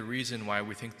 I think the reason why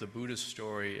we think the Buddhist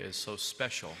story is so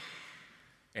special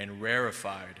and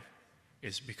rarefied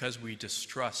is because we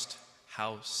distrust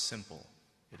how simple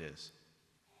it is.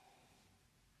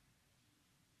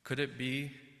 Could it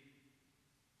be,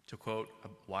 to quote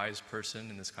a wise person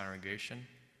in this congregation,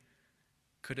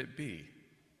 could it be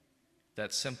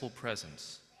that simple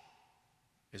presence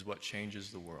is what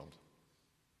changes the world?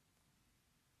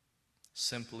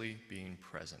 Simply being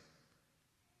present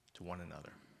to one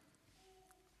another.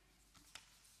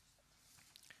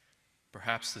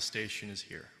 Perhaps the station is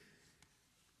here,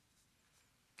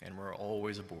 and we're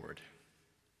always aboard.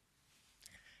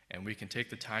 And we can take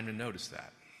the time to notice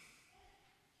that,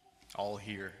 all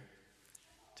here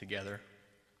together.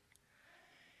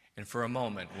 And for a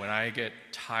moment, when I get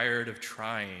tired of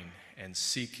trying and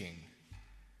seeking,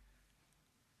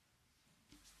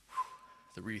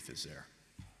 the wreath is there.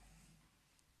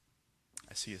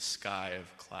 I see a sky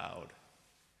of cloud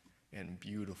and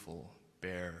beautiful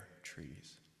bare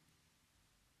trees.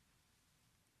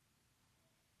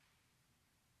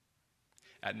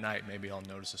 At night, maybe I'll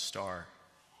notice a star.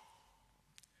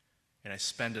 And I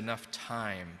spend enough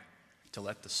time to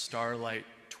let the starlight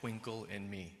twinkle in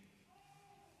me.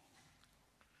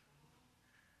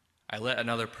 I let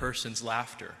another person's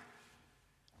laughter,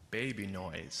 baby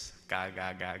noise, ga,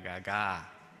 ga, ga, ga, ga,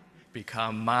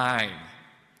 become mine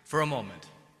for a moment.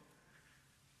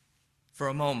 For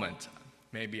a moment,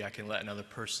 maybe I can let another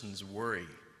person's worry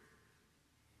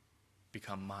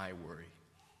become my worry.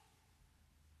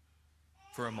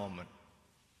 For a moment.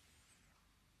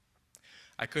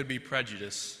 I could be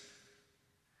prejudiced,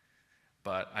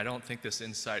 but I don't think this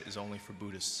insight is only for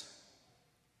Buddhists.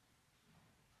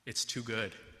 It's too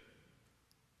good.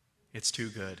 It's too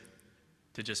good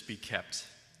to just be kept.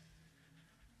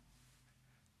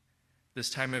 This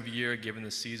time of year, given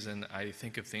the season, I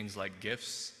think of things like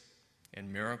gifts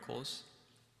and miracles,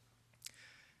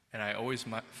 and I always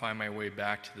find my way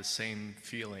back to the same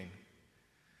feeling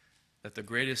that the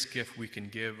greatest gift we can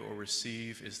give or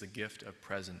receive is the gift of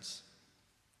presence.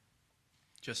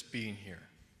 Just being here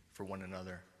for one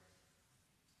another.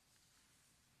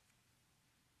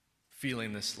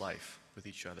 Feeling this life with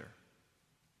each other.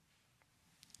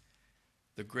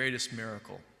 The greatest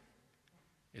miracle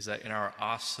is that in our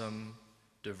awesome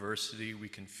diversity, we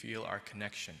can feel our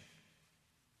connection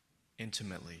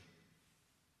intimately.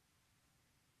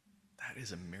 That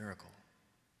is a miracle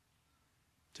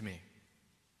to me.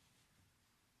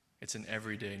 It's an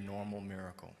everyday, normal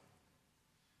miracle.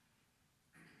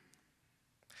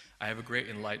 I have a great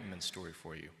enlightenment story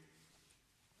for you.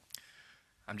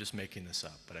 I'm just making this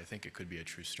up, but I think it could be a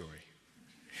true story.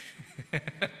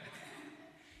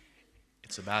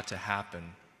 It's about to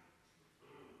happen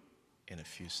in a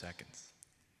few seconds.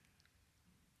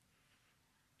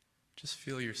 Just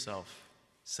feel yourself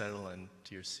settle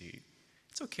into your seat.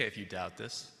 It's okay if you doubt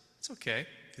this. It's okay if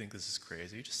you think this is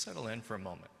crazy. Just settle in for a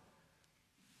moment.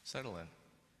 Settle in.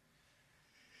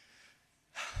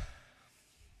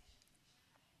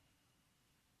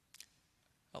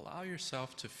 Allow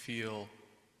yourself to feel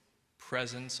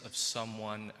presence of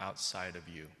someone outside of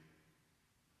you.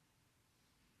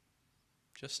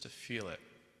 Just to feel it.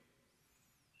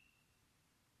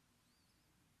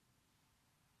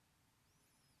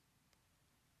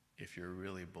 If you're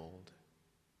really bold,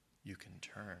 you can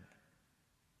turn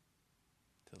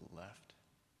to the left.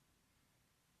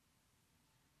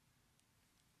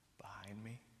 Behind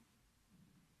me.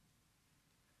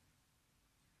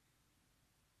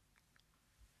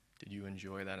 Did you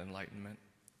enjoy that enlightenment?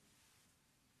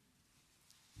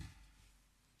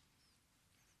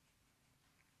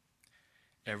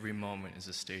 Every moment is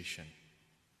a station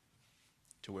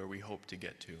to where we hope to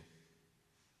get to.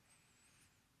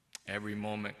 Every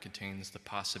moment contains the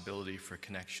possibility for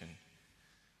connection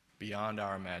beyond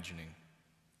our imagining,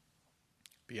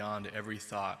 beyond every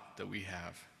thought that we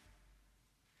have.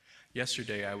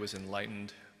 Yesterday, I was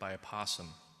enlightened by a possum.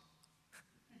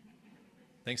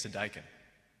 Thanks to Dyken.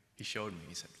 He showed me.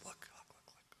 He said, look, look, look,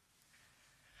 look.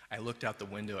 I looked out the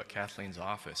window at Kathleen's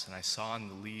office, and I saw in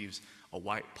the leaves a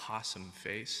white possum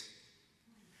face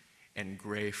and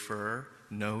gray fur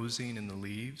nosing in the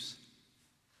leaves.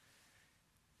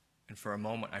 And for a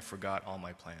moment, I forgot all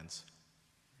my plans.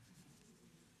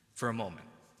 For a moment.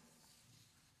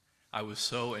 I was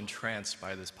so entranced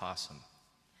by this possum.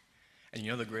 And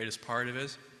you know the greatest part of it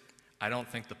is, I don't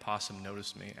think the possum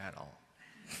noticed me at all.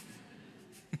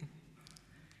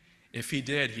 If he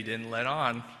did, he didn't let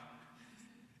on.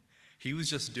 He was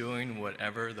just doing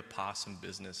whatever the possum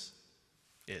business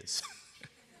is.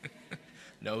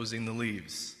 Nosing the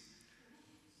leaves,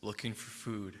 looking for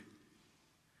food.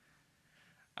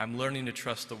 I'm learning to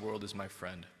trust the world as my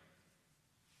friend.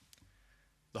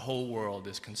 The whole world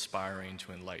is conspiring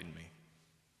to enlighten me,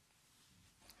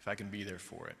 if I can be there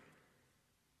for it.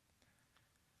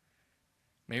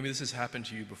 Maybe this has happened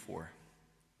to you before.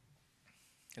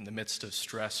 In the midst of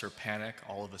stress or panic,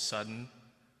 all of a sudden,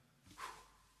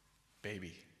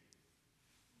 baby,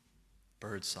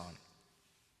 bird song,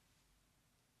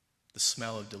 the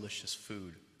smell of delicious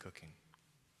food cooking.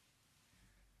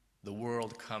 The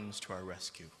world comes to our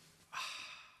rescue,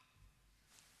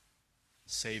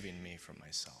 saving me from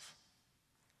myself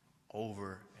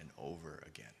over and over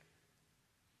again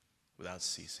without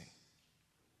ceasing.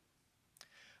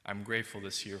 I'm grateful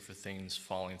this year for things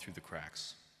falling through the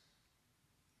cracks.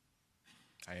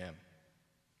 I am.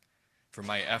 For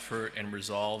my effort and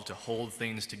resolve to hold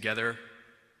things together,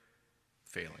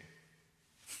 failing.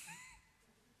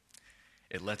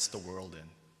 It lets the world in,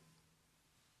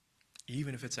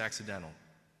 even if it's accidental.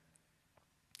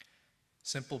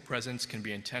 Simple presence can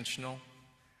be intentional.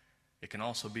 It can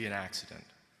also be an accident.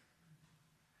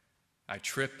 I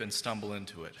trip and stumble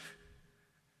into it.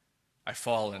 I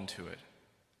fall into it.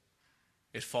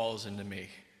 It falls into me.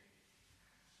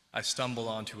 I stumble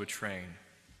onto a train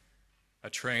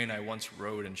I once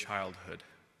rode in childhood,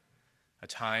 a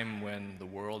time when the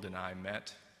world and I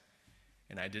met,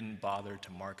 and I didn't bother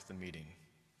to mark the meeting.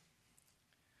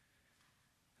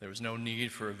 There was no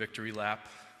need for a victory lap,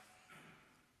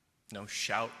 no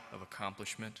shout of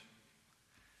accomplishment,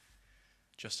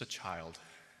 just a child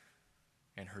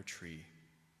and her tree,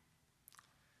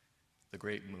 the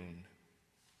great moon,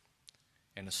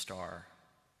 and a star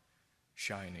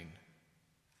shining,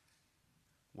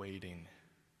 waiting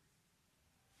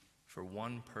for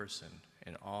one person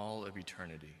in all of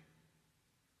eternity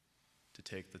to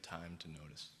take the time to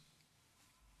notice.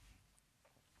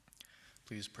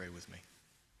 Please pray with me.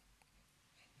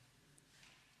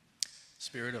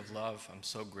 Spirit of love, I'm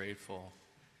so grateful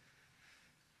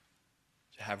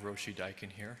to have Roshi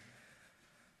Dyken here.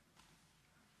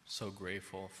 So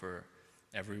grateful for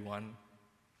everyone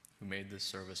who made this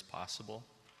service possible.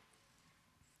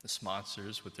 The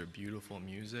sponsors with their beautiful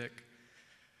music,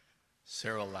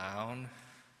 Sarah Lown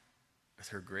with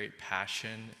her great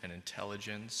passion and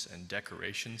intelligence and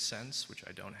decoration sense, which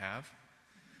I don't have.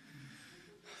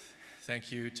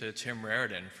 Thank you to Tim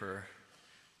Raridan for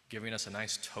giving us a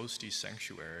nice toasty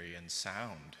sanctuary and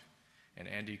sound, and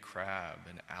Andy Crabb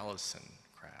and Allison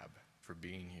Crabb for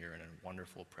being here in a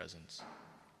wonderful presence.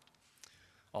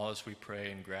 All as we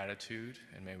pray in gratitude,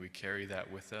 and may we carry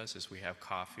that with us as we have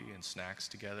coffee and snacks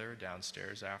together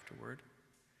downstairs afterward.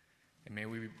 And may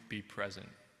we be present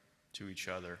to each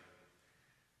other,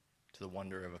 to the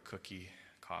wonder of a cookie,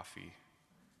 coffee,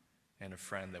 and a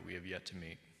friend that we have yet to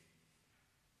meet.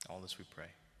 All this we pray.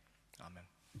 Amen.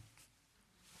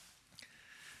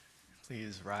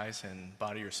 Please rise and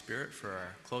body your spirit for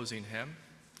our closing hymn.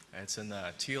 It's in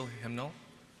the teal hymnal,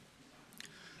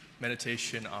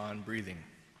 Meditation on Breathing,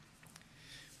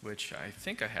 which I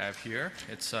think I have here.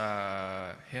 It's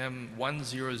hymn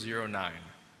 1009.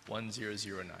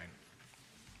 1009.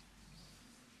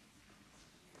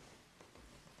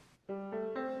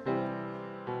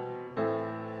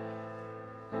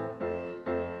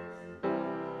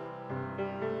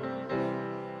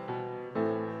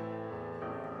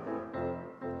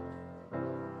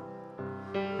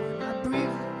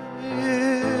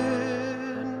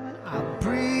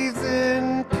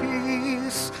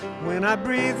 When I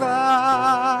breathe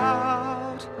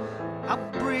out, I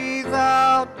breathe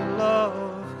out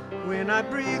love. When I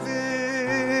breathe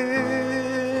in,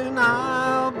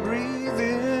 I'll breathe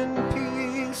in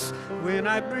peace. When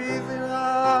I breathe it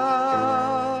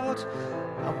out,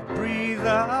 I'll breathe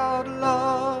out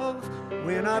love.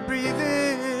 When I breathe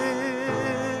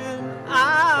in,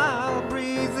 I'll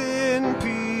breathe in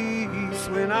peace.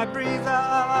 When I breathe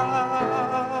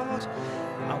out,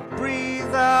 I'll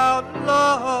breathe out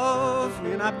love.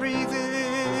 When I breathe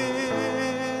in,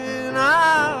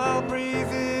 I'll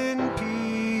breathe in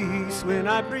peace. When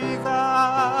I breathe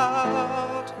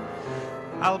out,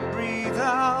 I'll breathe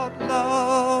out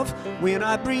love. When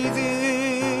I breathe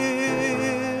in,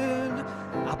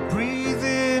 I'll breathe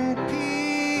in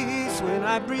peace. When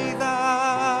I breathe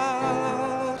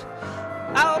out,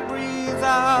 I'll breathe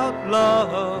out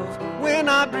love. When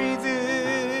I breathe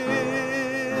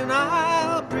in,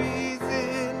 I'll breathe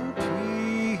in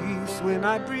peace. When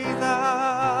I breathe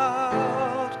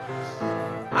out,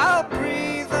 I'll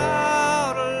breathe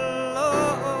out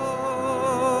love.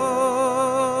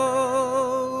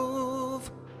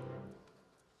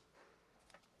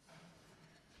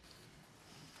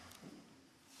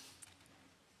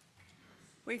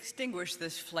 We extinguish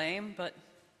this flame, but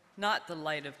not the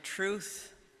light of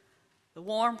truth, the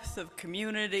warmth of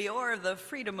community, or the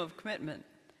freedom of commitment.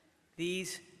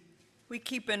 These we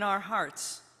keep in our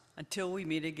hearts until we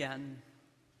meet again.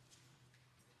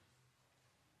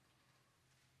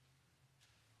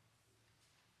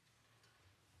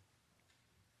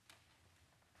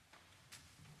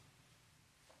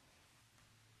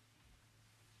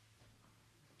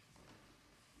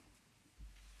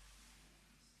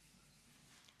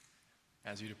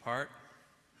 As you depart,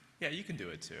 yeah, you can do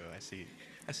it too. I see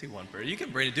one bird. You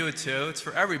can do it too. It's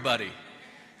for everybody.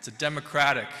 It's a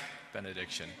democratic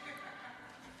benediction.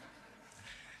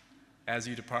 As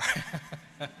you depart,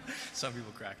 some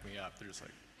people crack me up. They're just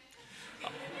like,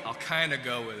 I'll kind of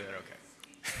go with it,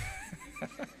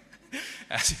 okay.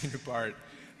 As you depart,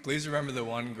 please remember the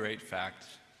one great fact,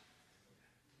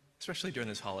 especially during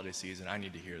this holiday season. I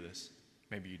need to hear this.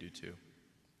 Maybe you do too.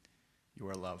 You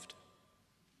are loved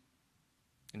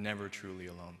and never truly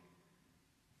alone.